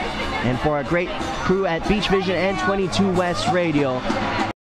Fenley. And for our great crew at Beach Vision and 22 West Radio,